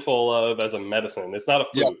spoonful of as a medicine. It's not a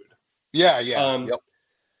food. Yep. Yeah.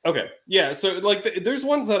 Okay. Yeah. So like there's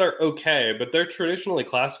ones that are okay, but they're traditionally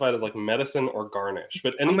classified as like medicine or garnish.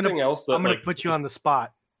 But anything else that I'm going to put you on the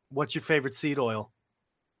spot. What's your favorite seed oil?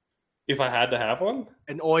 If I had to have one?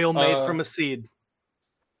 An oil made from a seed.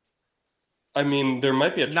 I mean, there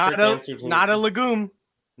might be not a legume.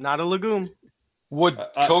 Not a legume. Would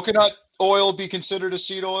coconut oil be considered a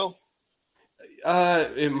seed oil?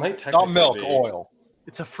 It might technically not milk, be. Oil.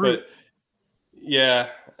 It's a fruit. But, yeah.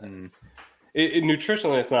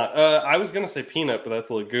 Nutritionally, it's not. I was going to say peanut, but that's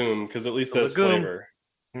a legume because at least that's flavor.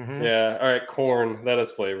 Mm-hmm. Yeah. All right. Corn. That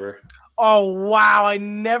has flavor. Oh, wow. I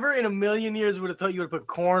never in a million years would have thought you would put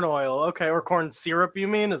corn oil. Okay. Or corn syrup, you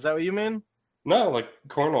mean? Is that what you mean? No, like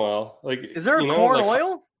corn oil. Like, is there a corn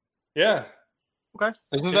oil? Yeah. Okay.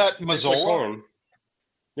 Isn't that Mazola? Like corn.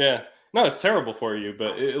 Yeah. No, it's terrible for you,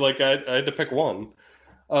 but I had to pick one.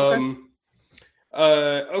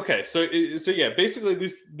 Okay. So yeah, basically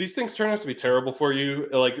these things turn out to be terrible for you.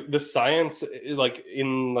 Like the science, like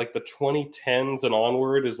in like the 2010s and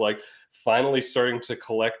onward, is like finally starting to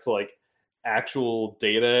collect like actual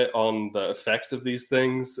data on the effects of these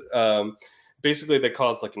things. Basically, they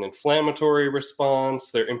cause like an inflammatory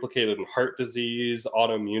response. They're implicated in heart disease,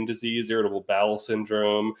 autoimmune disease, irritable bowel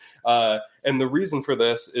syndrome. And the reason for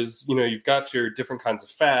this is, you've got your different kinds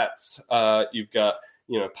of fats. You've got,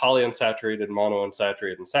 polyunsaturated,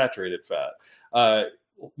 monounsaturated, and saturated fat.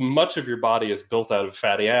 Much of your body is built out of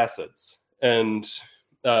fatty acids. And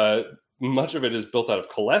much of it is built out of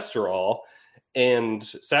cholesterol and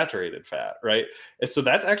saturated fat, right? And so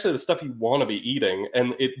that's actually the stuff you want to be eating.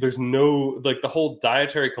 And there's no, like, the whole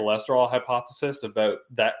dietary cholesterol hypothesis about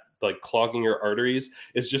that, like, clogging your arteries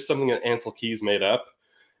is just something that Ansel Keys made up.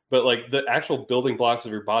 But like the actual building blocks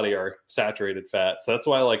of your body are saturated fat. So that's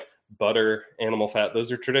why like butter, animal fat,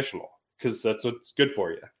 those are traditional because that's what's good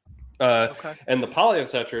for you. And the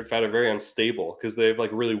polyunsaturated fat are very unstable because they have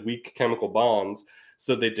like really weak chemical bonds.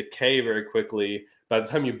 So they decay very quickly. By the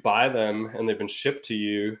time you buy them and they've been shipped to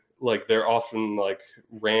you, like they're often like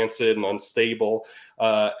rancid and unstable.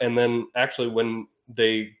 And then actually when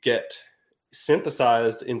they get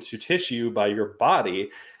synthesized into tissue by your body,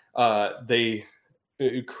 they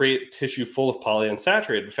create tissue full of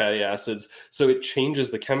polyunsaturated fatty acids. So it changes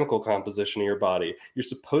the chemical composition of your body. You're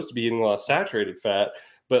supposed to be eating a lot of saturated fat,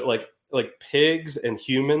 but like pigs and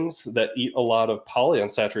humans that eat a lot of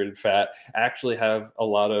polyunsaturated fat actually have a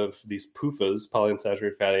lot of these PUFAs,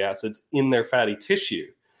 polyunsaturated fatty acids, in their fatty tissue.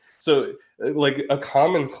 So, like, a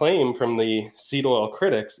common claim from the seed oil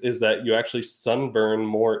critics is that you actually sunburn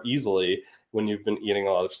more easily when you've been eating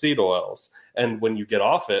a lot of seed oils. And when you get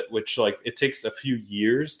off it, which, like, it takes a few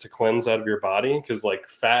years to cleanse out of your body, because, like,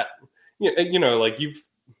 fat, you know, like, you've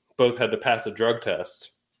both had to pass a drug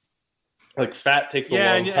test. Like, fat takes a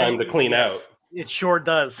long time to clean out. It sure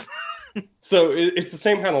does. So it's the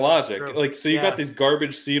same kind of logic. Like, so you got these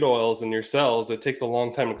garbage seed oils in your cells. It takes a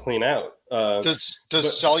long time to clean out. Does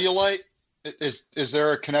cellulite, is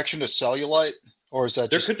there a connection to cellulite, or is that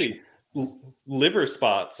there could be liver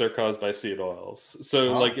spots are caused by seed oils?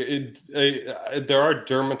 So like there are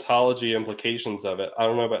dermatology implications of it. I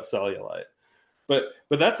don't know about cellulite, but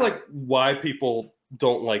that's like why people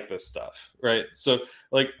don't like this stuff, right? So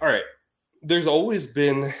like, all right, there's always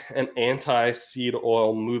been an anti-seed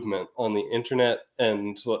oil movement on the internet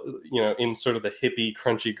and, you know, in sort of the hippie,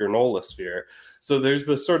 crunchy granola sphere. So there's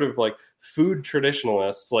this sort of like food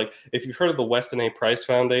traditionalists, like if you've heard of the Weston A. Price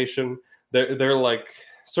Foundation, they're like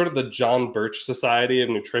sort of the John Birch Society of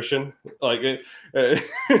Nutrition. Like,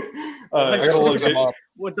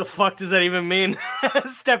 what the fuck does that even mean?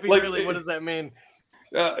 Steppy, like, really, what does that mean?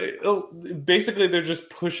 Basically, they're just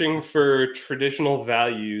pushing for traditional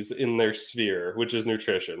values in their sphere, which is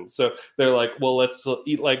nutrition. So they're like, well, let's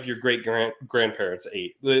eat like your great grandparents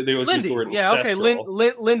ate. They always use the word ancestral.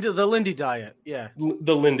 The Lindy diet. Yeah.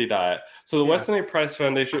 The Lindy diet. So the Weston A. Price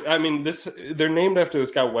Foundation, I mean, they're named after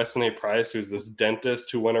this guy, Weston A. Price, who's this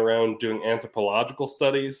dentist who went around doing anthropological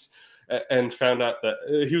studies and found out that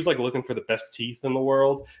he was like looking for the best teeth in the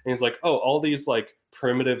world. And he's like, oh, all these like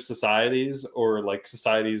primitive societies, or like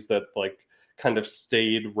societies that like kind of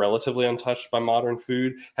stayed relatively untouched by modern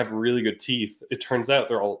food, have really good teeth. It turns out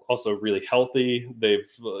they're all also really healthy.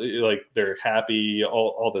 They're happy,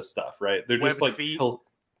 all this stuff, right? They're just webbed like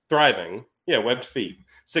thriving. Yeah, webbed feet,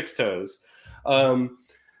 6 toes.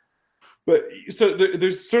 But so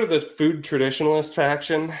there's sort of the food traditionalist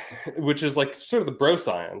faction, which is like sort of the bro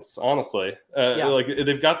science, honestly. Like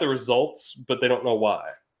they've got the results, but they don't know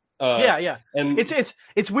why. And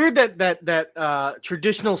it's weird that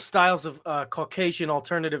traditional styles of Caucasian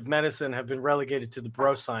alternative medicine have been relegated to the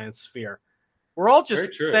bro science sphere. We're all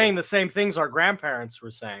just saying the same things our grandparents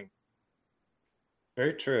were saying.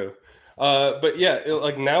 Very true. But yeah,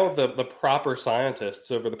 like now the proper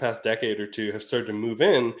scientists over the past decade or two have started to move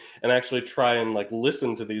in and actually try and like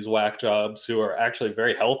listen to these whack jobs who are actually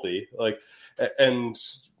very healthy, like, and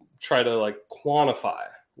try to like quantify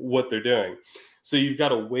what they're doing. So you've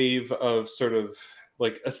got a wave of sort of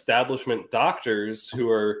like establishment doctors who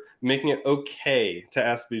are making it okay to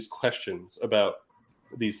ask these questions about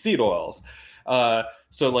these seed oils.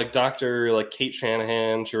 So like Dr. like Kate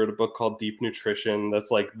Shanahan, she wrote a book called Deep Nutrition. That's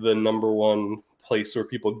like the number one place where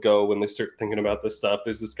people go when they start thinking about this stuff.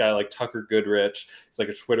 There's this guy like Tucker Goodrich. He's like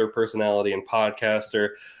a Twitter personality and podcaster.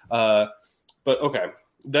 But okay,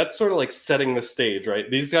 that's sort of like setting the stage,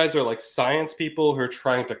 right? These guys are like science people who are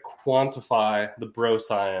trying to quantify the bro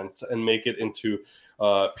science and make it into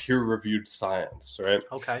peer-reviewed science, right?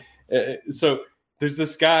 Okay. So there's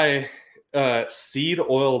this guy, Seed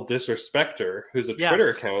Oil Disrespecter, who's a Twitter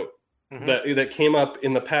account that came up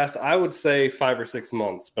in the past, I would say 5 or 6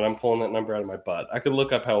 months, but I'm pulling that number out of my butt. I could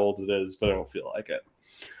look up how old it is, but I don't feel like it.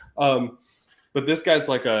 But this guy's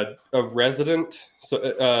like a resident, so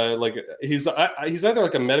like he's either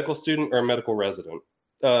like a medical student or a medical resident.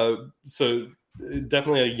 So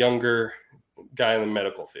definitely a younger guy in the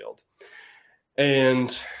medical field,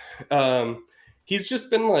 and he's just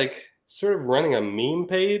been like sort of running a meme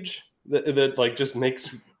page that like just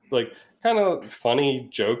makes like kind of funny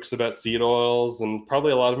jokes about seed oils, and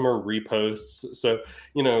probably a lot of them are reposts. So,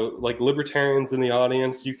 you know, like libertarians in the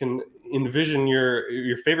audience, you can envision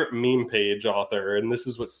your favorite meme page author, and this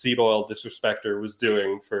is what Seed Oil Disrespecter was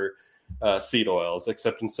doing for seed oils,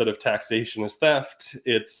 except instead of taxation as theft,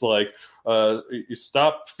 it's like you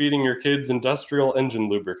stop feeding your kids industrial engine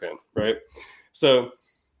lubricant, right? So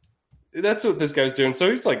that's what this guy's doing.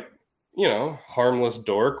 So he's like, you know, harmless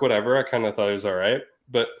dork, whatever. I kind of thought he was all right.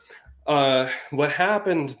 But what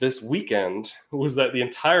happened this weekend was that the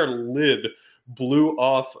entire lid blew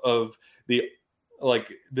off of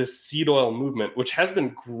this seed oil movement, which has been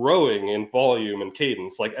growing in volume and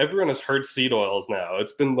cadence. Like everyone has heard seed oils now.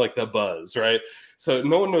 It's been like the buzz, right? So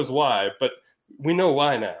no one knows why, but we know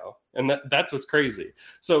why now. And that's what's crazy.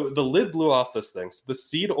 So the lid blew off this thing. So the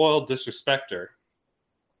Seed Oil Disrespecter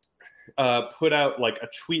put out like a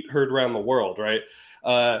tweet heard around the world, right?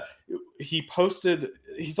 He posted,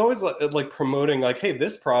 he's always like promoting like, hey,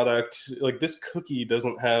 this product, like this cookie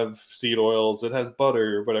doesn't have seed oils, it has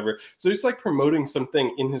butter or whatever. So he's like promoting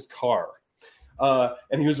something in his car.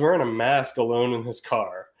 And he was wearing a mask alone in his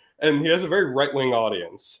car. and he has a very right-wing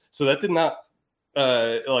audience. So that did not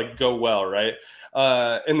like go well, right?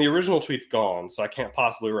 And the original tweet's gone, so I can't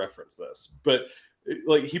possibly reference this. But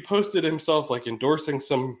like he posted himself like endorsing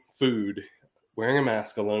some food, wearing a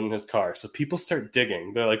mask alone in his car. So people start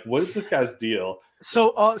digging. They're like, what is this guy's deal?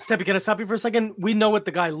 So, Steppy, can I stop you for a second? We know what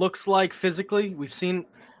the guy looks like physically. We've seen.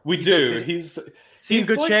 We do. He's in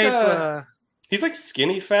good like, shape. He's like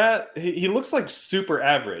skinny fat. He looks like super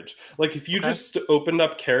average. Like if you just opened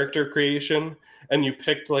up character creation and you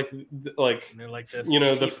picked like this, you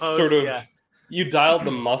know, the pose, sort of you dialed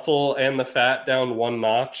the muscle and the fat down one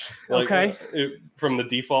notch. Like, from the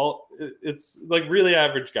default, it's like really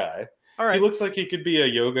average guy. All right. He looks like he could be a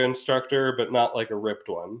yoga instructor, but not like a ripped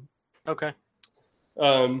one. Okay.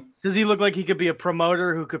 Does he look like he could be a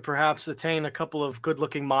promoter who could perhaps attain a couple of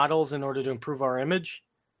good-looking models in order to improve our image?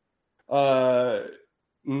 Not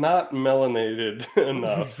melanated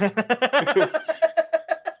enough.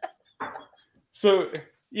 So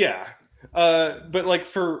yeah, but like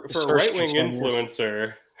for a right-wing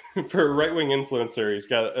influencer, he's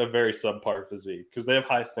got a very subpar physique because they have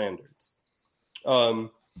high standards.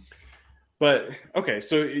 But okay,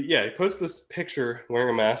 so yeah, he posts this picture wearing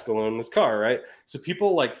a mask alone in his car, right? So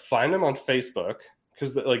people like find him on Facebook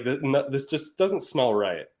because like this just doesn't smell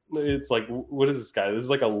right. It's like, what is this guy? This is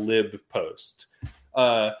like a lib post,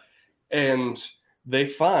 and they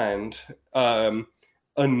find a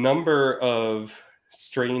number of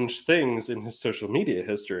strange things in his social media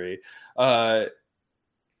history,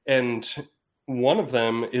 and one of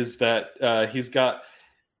them is that he's got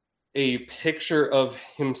a picture of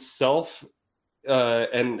himself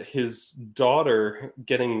and his daughter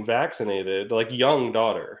getting vaccinated, like young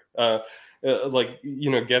daughter, like, you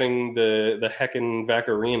know, getting the heckin'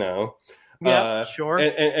 vaccarino. Yeah, sure.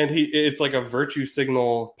 And it's like a virtue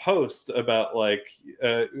signal post about like,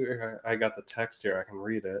 I got the text here, I can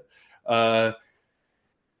read it.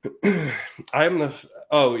 I'm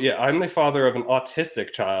the father of an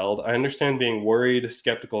autistic child. I understand being worried,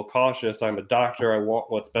 skeptical, cautious. I'm a doctor. I want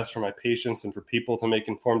what's best for my patients and for people to make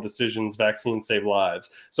informed decisions. Vaccines save lives.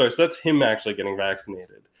 Sorry, so that's him actually getting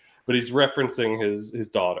vaccinated, but he's referencing his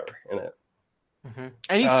daughter in it. Mm-hmm.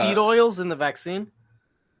 Any seed oils in the vaccine?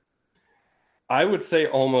 I would say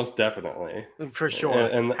almost definitely. For sure.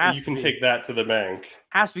 And you can take that to the bank.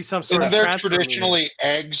 Has to be some sort Isn't of there traditionally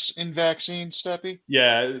eggs in vaccines, Steppy?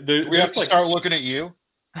 Yeah. We have to start looking at you.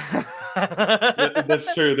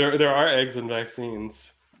 That's true. There are eggs in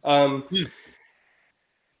vaccines. They're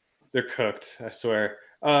cooked, I swear.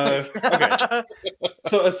 Okay.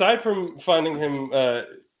 So aside from finding him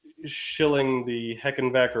shilling the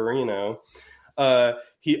heckin' vaccarino,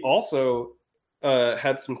 he also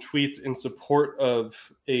had some tweets in support of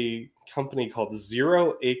a company called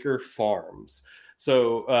Zero Acre Farms.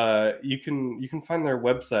 So you can find their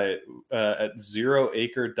website at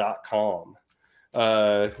zeroacre.com.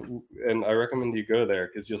 And I recommend you go there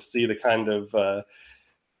because you'll see the kind of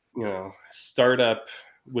startup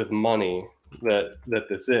with money that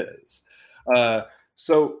this is.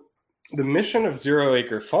 So the mission of Zero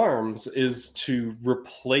Acre Farms is to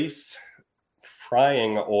replace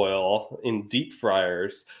frying oil in deep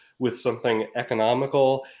fryers with something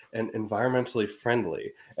economical and environmentally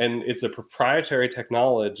friendly. And it's a proprietary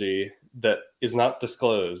technology that is not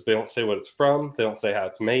disclosed. They don't say what it's from. They don't say how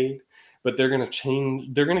it's made, but they're going to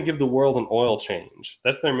change. They're going to give the world an oil change.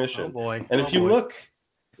 That's their mission. Oh boy. And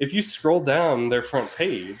if you scroll down their front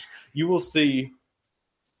page, you will see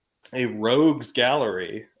a rogues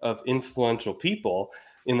gallery of influential people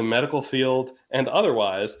in the medical field and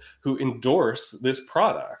otherwise who endorse this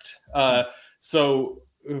product. So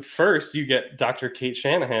first you get Dr. Kate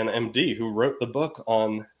Shanahan, MD, who wrote the book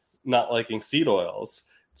on not liking seed oils.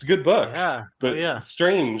 It's a good book, but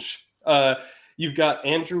strange. You've got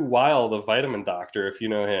Andrew Weil, the vitamin doctor, if you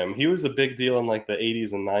know him. He was a big deal in like the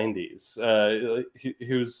 80s and 90s.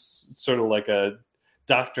 He was sort of like a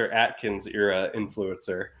Dr. Atkins era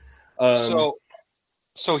influencer.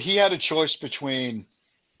 So he had a choice between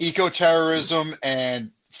eco-terrorism and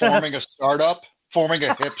forming a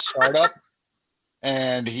hip startup,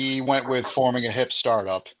 and he went with forming a hip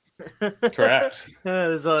startup. Correct.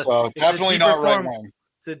 So definitely not right wing.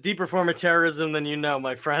 It's a deeper form of terrorism than you know,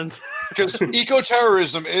 my friend. Because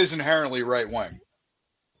eco-terrorism is inherently right wing.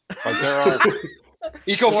 Like there are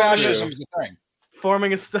eco-fascism is the thing.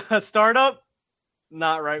 Forming a startup,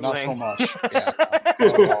 not right wing. Not so much.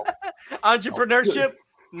 Yeah. Entrepreneurship,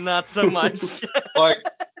 not so much. Like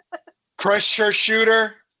Christchurch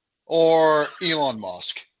shooter or Elon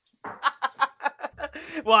Musk.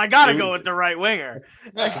 Well, I gotta go with the right winger.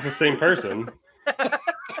 It's the same person.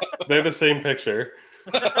 They're the same picture.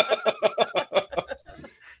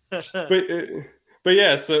 But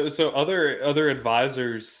yeah, so other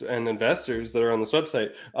advisors and investors that are on this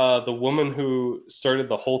website, the woman who started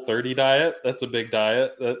the Whole30 diet, that's a big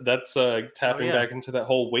diet. That's tapping back into that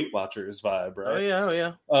whole Weight Watchers vibe, right? Oh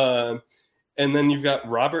yeah. And then you've got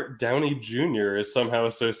Robert Downey Jr. is somehow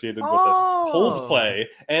associated with this, Coldplay,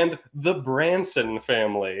 and the Branson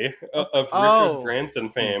family of Richard Branson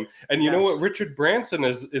fame. And you know what Richard Branson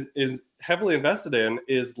is heavily invested in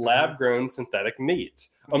is lab-grown synthetic meat,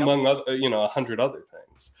 among other, 100 other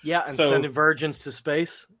things. Yeah, and sending virgins to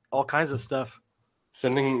space, all kinds of stuff.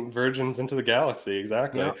 Sending virgins into the galaxy,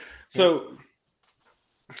 exactly. Yep. So,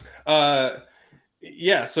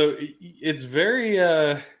 so it's very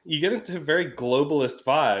you get into very globalist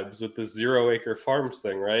vibes with this 0 Acre Farms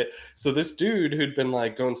thing, right? So this dude who'd been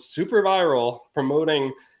like going super viral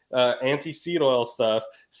promoting anti-seed oil stuff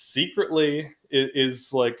secretly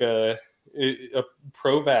is like a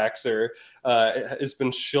pro-vaxxer, has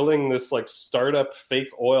been shilling this like startup fake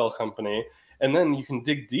oil company. And then you can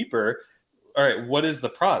dig deeper. All right, what is the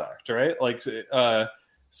product, right? Like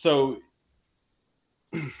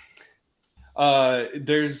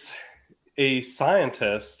there's a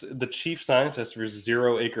scientist, the chief scientist for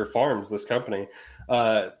 0 Acre Farms, this company.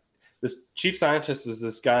 This chief scientist is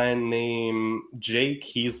this guy named Jay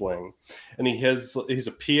Kiesling, and he's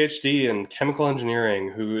a PhD in chemical engineering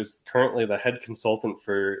who is currently the head consultant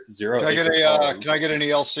for 0 Acre Farms. Can I get an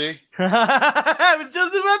ELC? I was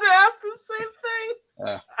just about to ask the same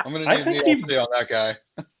thing. I'm going to need an ELC on that guy.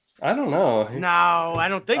 I don't know. No, I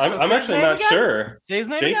don't think so. I'm actually not sure. Say his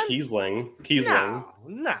name Jay again? Kiesling.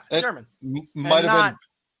 No, German. Might have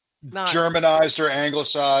been Germanized or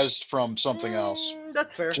anglicized from something else.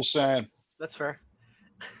 That's fair. Just saying. That's fair.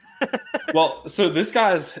 Well, so this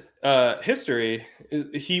guy's history,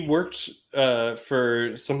 he worked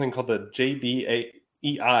for something called the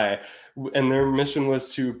JBEI, and their mission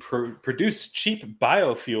was to produce cheap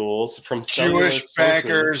biofuels from Jewish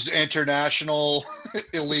Bankers International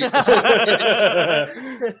elite.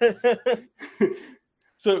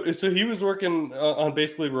 So he was working on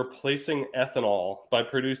basically replacing ethanol by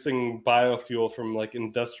producing biofuel from like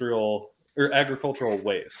industrial or agricultural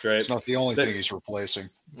waste, right? It's not the only thing he's replacing.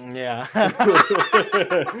 Yeah. And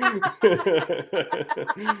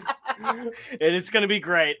it's going to be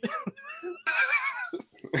great.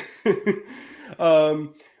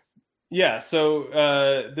 So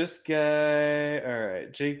this guy, all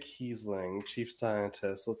right, Jay Kiesling, chief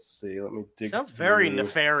scientist. Let's see. Let me dig. Sounds very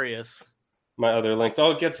nefarious. My other links.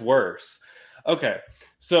 Oh, it gets worse. Okay,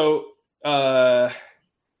 so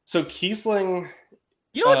Kiesling.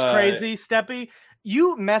 You know what's crazy, Steppy?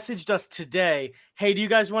 You messaged us today. Hey, do you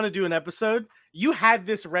guys want to do an episode? You had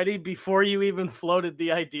this ready before you even floated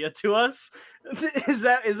the idea to us. Is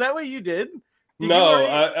that what you did?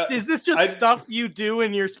 No. Is this just stuff you do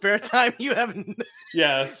in your spare time? You have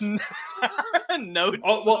yes notes.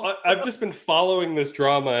 Oh, well, I've just been following this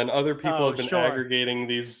drama, and other people have been aggregating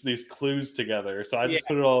these clues together. So I just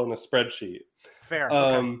put it all in a spreadsheet. Fair.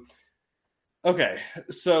 Okay.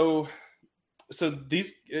 So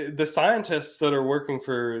the scientists that are working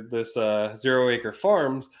for this 0 Acre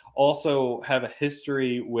Farms also have a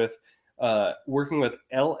history with working with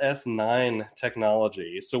LS9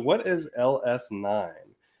 technology. So what is LS9?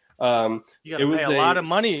 You got to pay a lot of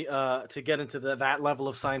money to get into that level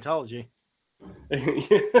of Scientology.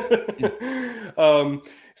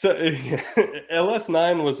 So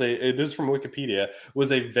LS9 was this is from Wikipedia,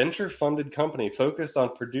 was a venture-funded company focused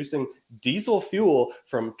on producing diesel fuel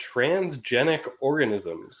from transgenic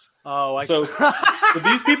organisms. So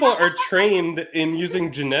these people are trained in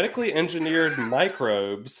using genetically engineered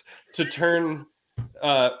microbes to turn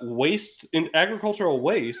agricultural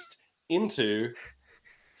waste into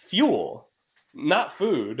fuel, not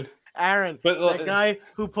food. Aaron, that guy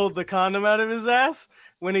who pulled the condom out of his ass,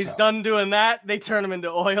 when he's done doing that, they turn him into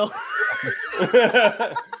oil.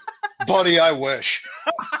 Buddy, I wish.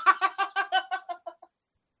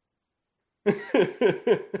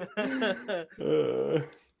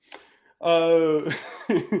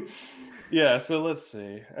 Yeah, so let's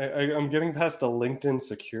see. I'm getting past a LinkedIn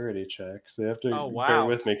security check, so you have to bear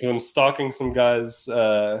with me because I'm stalking some guy's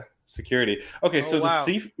security. Okay,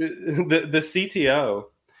 the CTO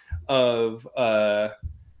of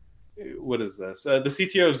what is this? The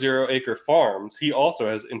CTO of 0 Acre Farms. He also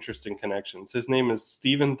has interesting connections. His name is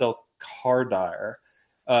Stephen Del Cardire.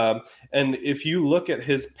 And if you look at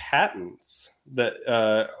his patents that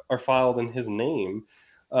are filed in his name,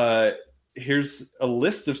 here's a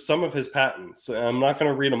list of some of his patents. I'm not going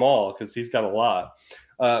to read them all because he's got a lot.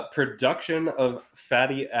 Production of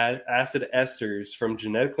fatty acid esters from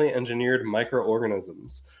genetically engineered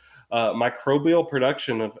microorganisms. Microbial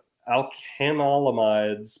production of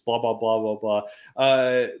alkanolamides, blah blah blah blah blah.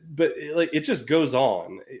 But like it just goes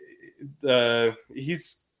on.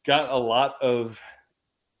 He's got a lot of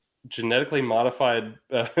genetically modified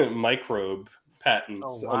microbe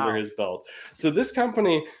patents under his belt. So this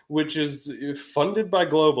company, which is funded by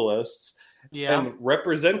globalists and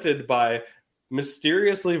represented by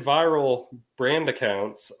mysteriously viral brand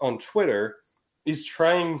accounts on Twitter, is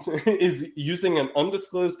using an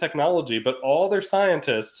undisclosed technology, but all their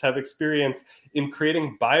scientists have experience in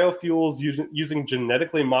creating biofuels using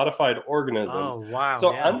genetically modified organisms. Oh, wow.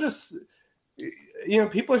 So I'm just,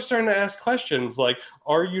 people are starting to ask questions like,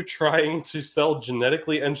 are you trying to sell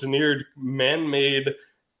genetically engineered man-made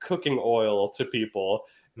cooking oil to people?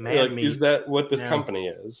 Is that what this company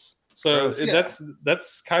is? So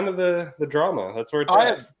that's kind of the drama. That's where it's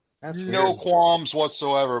at. That's no qualms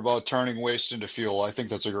whatsoever about turning waste into fuel. I think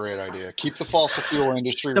that's a great idea. Keep the fossil fuel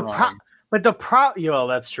industry running.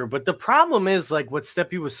 That's true. But the problem is, like what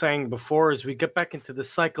Steppy was saying before, is we get back into the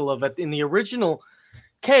cycle of it. In the original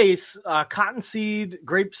case, cottonseed,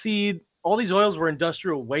 grapeseed, all these oils were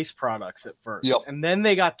industrial waste products at first, and then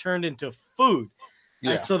they got turned into food.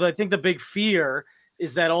 Yeah. And so I think the big fear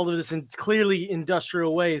is that all of this clearly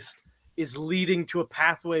industrial waste is leading to a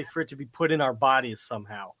pathway for it to be put in our bodies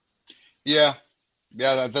somehow. Yeah,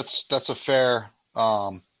 that's a fair.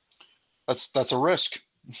 That's a risk.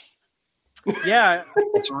 Yeah,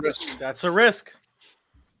 that's a risk. That's a risk.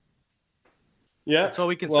 Yeah, that's all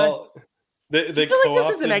we can say. They feel like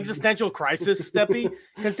this is an existential crisis, Steppy,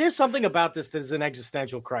 because there's something about this that is an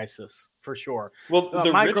existential crisis for sure. Well,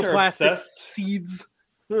 the microplastics, seeds.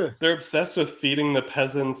 They're obsessed with feeding the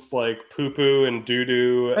peasants like poo-poo and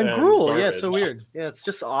doo-doo and gruel. Garbage. Yeah, it's so weird. Yeah, it's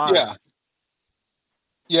just odd.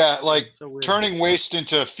 Yeah, like turning waste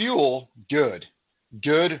into fuel, good,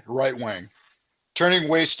 right wing. Turning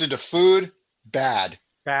waste into food, bad.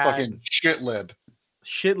 Fucking shit lib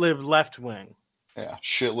left wing. Yeah,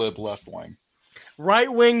 shit lib left wing. Right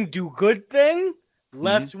wing do good thing,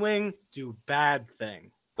 left wing do bad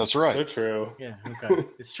thing. That's right. So true. Yeah, okay.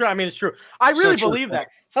 It's true. I mean, it's true. I really believe that.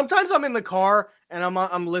 Sometimes I'm in the car and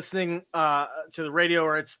I'm listening to the radio,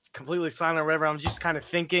 or it's completely silent or whatever. I'm just kind of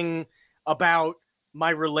thinking about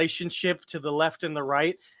my relationship to the left and the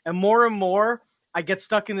right. And more, I get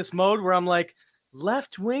stuck in this mode where I'm like,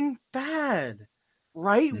 left wing bad,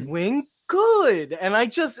 right wing good. And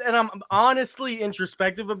I'm honestly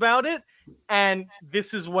introspective about it. And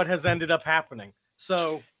this is what has ended up happening.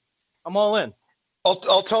 So I'm all in.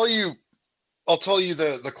 I'll tell you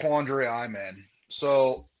the quandary I'm in.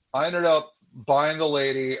 So I ended up buying the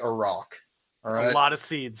lady a rock. All right. A lot of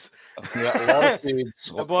seeds. Yeah, a lot of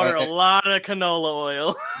seeds. I bought her a lot of canola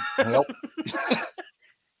oil. Yep.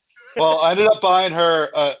 Well, I ended up buying her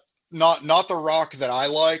not the rock that I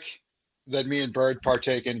like, that me and Bird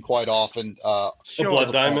partake in quite often. The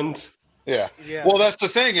blood diamond. Yeah. Well, that's the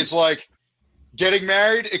thing. It's like getting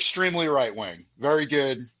married, extremely right wing. Very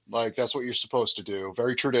good. Like that's what you're supposed to do.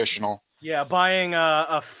 Very traditional. Yeah, buying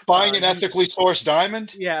an ethically sourced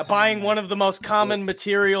diamond. Yeah, buying one of the most common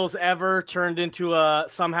materials ever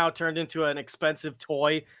somehow turned into an expensive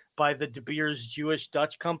toy by the De Beers Jewish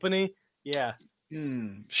Dutch company. Yeah.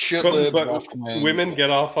 But women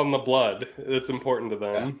get off on the blood. It's important to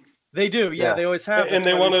them. Yeah. They do, yeah. They always have, and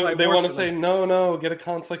they want to say no, get a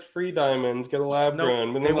conflict-free diamond, get a lab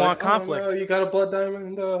grown. They want conflict. Oh, no, you got a blood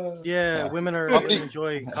diamond. Yeah, women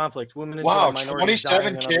enjoy conflict. Women enjoy minorities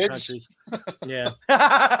 27 dying kids. In other countries.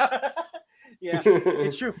 Yeah,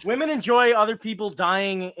 it's true. Women enjoy other people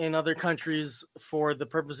dying in other countries for the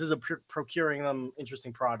purposes of procuring them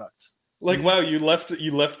interesting products. Like, wow, you left the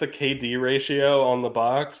KD ratio on the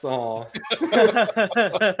box. Oh.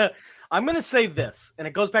 I'm going to say this, and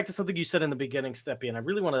it goes back to something you said in the beginning, Steppy, and I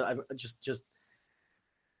really want to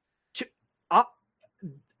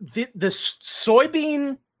the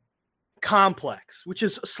soybean complex, which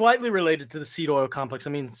is slightly related to the seed oil complex. I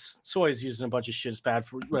mean, soy is used in a bunch of shit. It's bad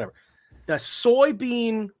for whatever. The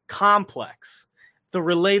soybean complex, the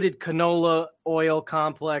related canola oil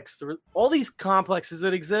complex, all these complexes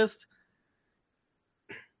that exist,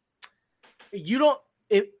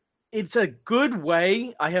 it's a good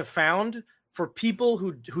way, I have found, for people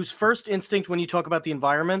whose first instinct when you talk about the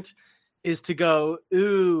environment is to go,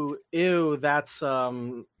 ew, that's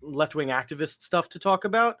left-wing activist stuff to talk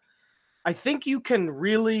about. I think you can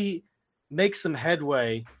really make some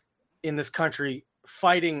headway in this country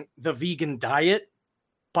fighting the vegan diet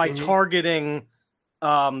by targeting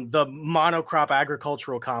the monocrop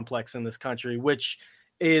agricultural complex in this country, which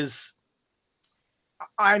is,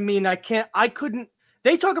 I mean,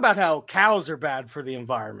 they talk about how cows are bad for the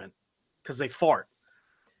environment because they fart.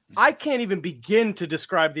 I can't even begin to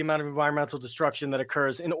describe the amount of environmental destruction that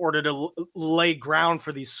occurs in order to lay ground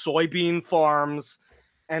for these soybean farms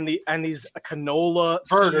and these canola.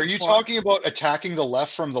 Bert, are you talking about attacking the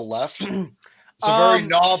left from the left? It's a very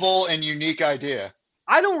novel and unique idea.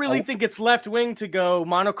 I don't really think it's left wing to go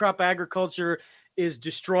monocrop agriculture is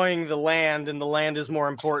destroying the land and the land is more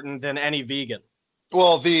important than any vegan.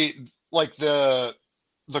 Well, the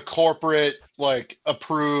corporate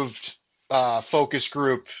approved focus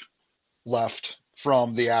group left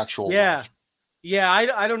from the actual left. Yeah,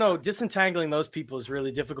 I don't know. Disentangling those people is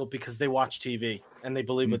really difficult because they watch TV and they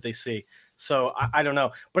believe what they see. So I don't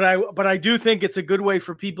know, but I do think it's a good way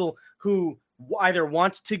for people who either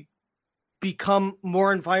want to become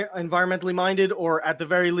more environmentally minded or at the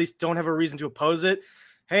very least don't have a reason to oppose it.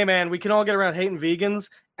 Hey man, we can all get around hating vegans,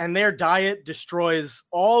 and their diet destroys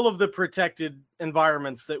all of the protected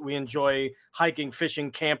environments that we enjoy hiking, fishing,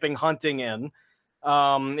 camping, hunting in.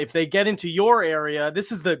 If they get into your area,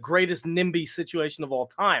 this is the greatest NIMBY situation of all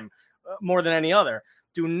time, more than any other.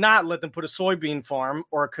 Do not let them put a soybean farm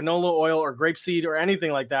or a canola oil or grapeseed or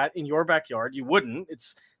anything like that in your backyard. You wouldn't.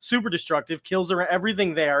 It's super destructive, kills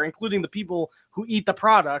everything there, including the people who eat the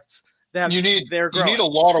products that they're growing. You need a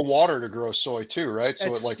lot of water to grow soy too, right?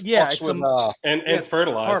 So fucks with and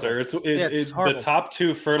fertilizer. The top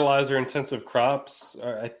 2 fertilizer intensive crops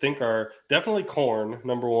I think are definitely corn,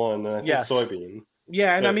 number 1, and I think soybean.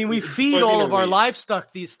 Yeah, and I mean we feed all of our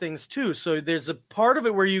livestock these things too. So there's a part of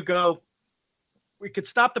it where you go, we could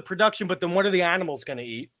stop the production, but then what are the animals going to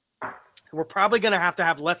eat? We're probably going to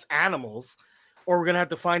have less animals, or we're going to have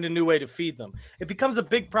to find a new way to feed them. It becomes a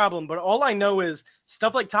big problem, but all I know is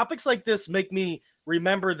topics like this make me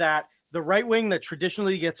remember that the right wing that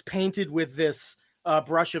traditionally gets painted with this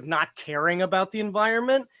brush of not caring about the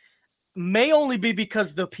environment may only be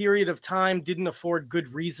because the period of time didn't afford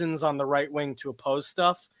good reasons on the right wing to oppose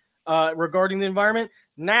stuff regarding the environment.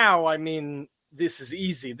 Now, I mean, this is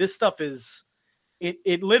easy. This stuff is...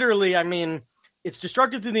 It literally, I mean, it's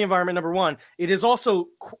destructive to the environment, number 1. It is also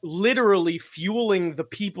literally fueling the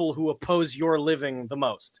people who oppose your living the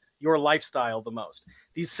most, your lifestyle the most.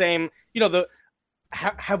 These same,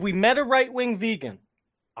 have we met a right-wing vegan?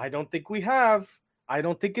 I don't think we have. I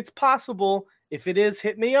don't think it's possible. If it is,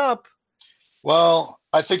 hit me up. Well,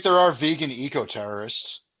 I think there are vegan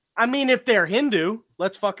eco-terrorists. I mean, if they're Hindu,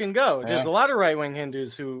 let's fucking go. Yeah. There's a lot of right-wing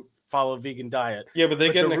Hindus who follow vegan diet. Yeah, but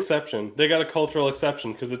they get an exception. They got a cultural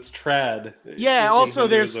exception because it's trad. Yeah, also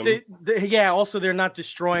they're not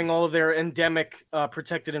destroying all of their endemic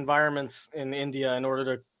protected environments in India in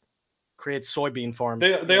order to create soybean farms.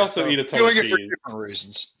 They also eat a ton of cheese. For different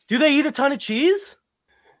reasons. Do they eat a ton of cheese?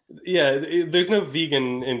 Yeah, there's no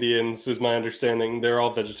vegan Indians, is my understanding. They're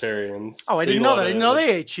all vegetarians. Oh, I didn't know that. I didn't know they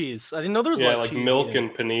ate cheese. I didn't know there was like milk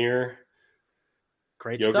and paneer.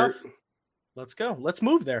 Great yogurt. Stuff. Let's go. Let's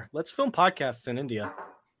move there. Let's film podcasts in India.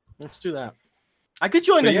 Let's do that. I could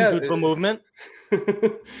join the Hindutva movement.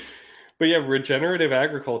 But yeah, regenerative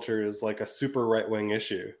agriculture is like a super right-wing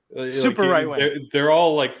issue. Right-wing. They're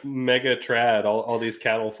all like mega trad, all these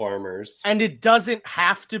cattle farmers. And it doesn't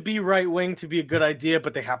have to be right-wing to be a good idea,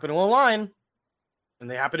 but they happen to align.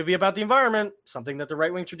 And they happen to be about the environment, something that the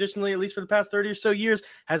right wing traditionally, at least for the past 30 or so years,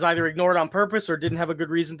 has either ignored on purpose or didn't have a good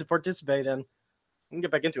reason to participate in. We can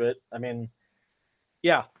get back into it. I mean,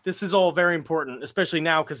 yeah, this is all very important, especially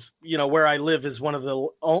now because, where I live is one of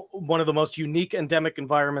the most unique endemic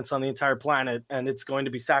environments on the entire planet, and it's going to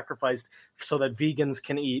be sacrificed so that vegans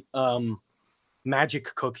can eat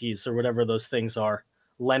magic cookies or whatever those things are.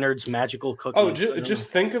 Leonard's magical cookies. Oh, just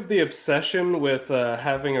think of the obsession with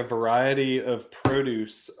having a variety of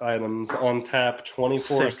produce items on tap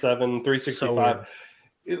 24/7, 365.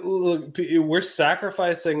 We're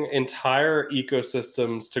sacrificing entire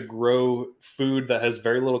ecosystems to grow food that has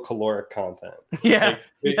very little caloric content. Yeah.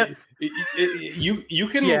 You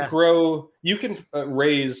can grow, you can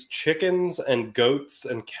raise chickens and goats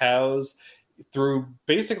and cows through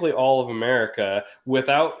basically all of America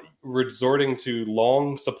without resorting to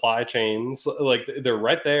long supply chains. Like, they're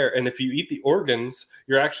right there, and if you eat the organs,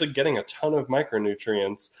 you're actually getting a ton of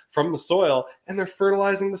micronutrients from the soil, and they're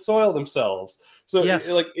fertilizing the soil themselves. So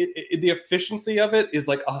the efficiency of it is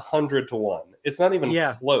like 100 to 1. It's not even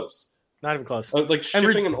close. Not even close. Like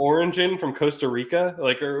shipping an orange in from Costa Rica,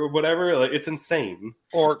 or whatever, it's insane.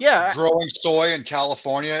 Or growing soy in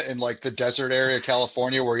California, in like the desert area of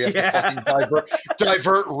California, where you have to fucking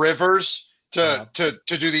divert rivers to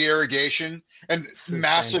do the irrigation, and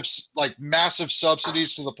massive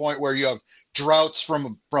subsidies to the point where you have droughts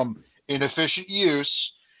from inefficient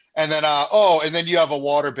use, and then and then you have a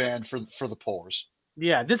water ban for the poors.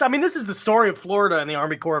 Yeah, this is the story of Florida and the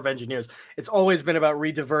Army Corps of Engineers. It's always been about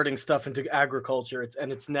rediverting stuff into agriculture,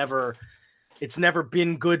 it's never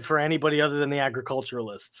been good for anybody other than the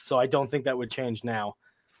agriculturalists. So I don't think that would change now.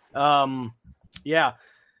 Yeah.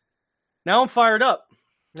 Now I'm fired up.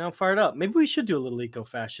 Maybe we should do a little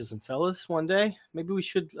eco-fascism, fellas, one day. Maybe we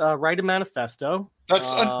should write a manifesto.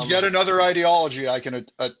 That's yet another ideology I can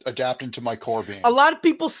adapt into my core being. A lot of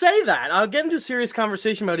people say that. I'll get into a serious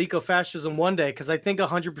conversation about eco-fascism one day, because I think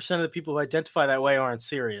 100% of the people who identify that way aren't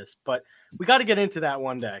serious. But we got to get into that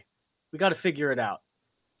one day. We got to figure it out.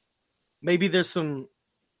 Maybe there's some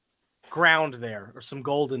ground there or some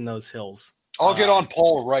gold in those hills. I'll get on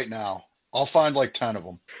poll right now. I'll find like 10 of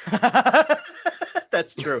them.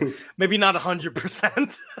 That's true. Maybe not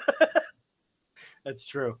 100%. That's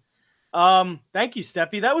true. Thank you,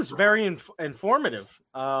 Steppy. That was very informative.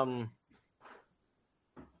 I'm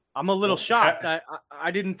a little shocked.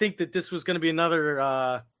 I didn't think that this was going to be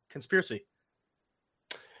another conspiracy.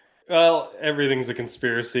 Well, everything's a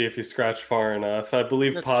conspiracy if you scratch far enough. I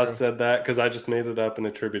believe Paz said that because I just made it up and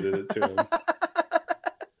attributed it to him.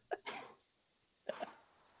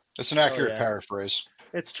 It's an accurate paraphrase.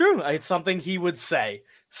 It's true. It's something he would say,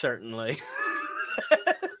 certainly.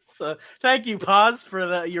 So thank you, Paz,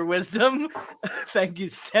 for your wisdom. Thank you,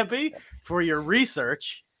 Steppy, for your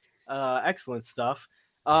research. Excellent stuff.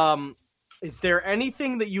 Is there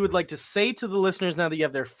anything that you would like to say to the listeners now that you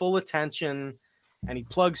have their full attention? Any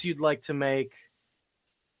plugs you'd like to make?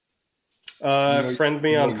 Friend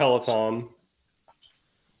me on Peloton.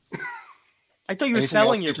 I thought you were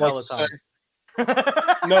selling your Peloton.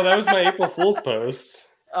 No, that was my April Fool's post.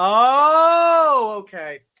 Oh,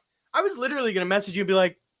 okay. I was literally going to message you and be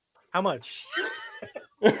like, how much?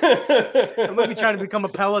 I might be trying to become a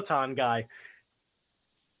Peloton guy.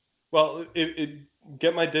 Well,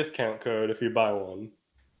 get my discount code if you buy one.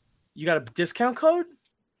 You got a discount code?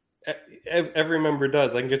 Every member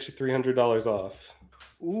does. I can get you $300 off.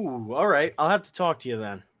 Ooh, all right. I'll have to talk to you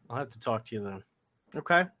then.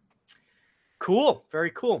 Okay. Cool.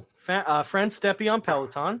 Very cool. Friend Steppy on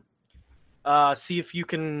Peloton. See if you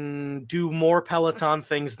can do more Peloton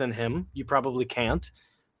things than him. You probably can't,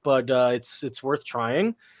 but it's worth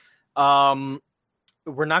trying. We're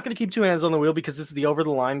not going to keep two hands on the wheel because this is the over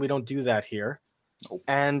the line. We don't do that here. Nope.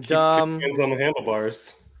 And keep two hands on the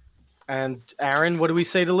handlebars. And Aaron, what do we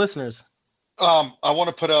say to listeners? I want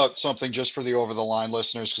to put out something just for the over the line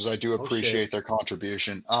listeners because I do appreciate their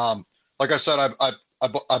contribution. Like I said,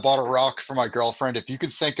 I bought a rock for my girlfriend. If you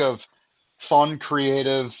could think of fun,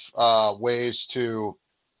 creative ways to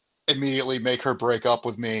immediately make her break up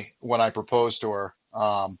with me when I propose to her,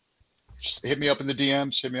 just hit me up in the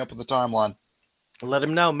DMs, hit me up in the timeline. Let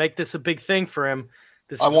him know. Make this a big thing for him.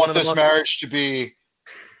 I want this marriage to be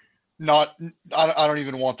not. I don't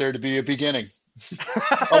even want there to be a beginning.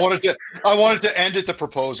 I wanted to end at the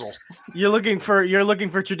proposal. You're looking for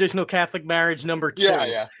traditional Catholic marriage number 2.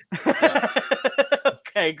 Yeah.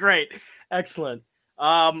 Okay, great, excellent.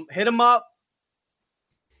 Hit them up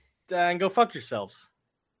and go fuck yourselves.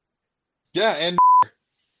 Yeah, and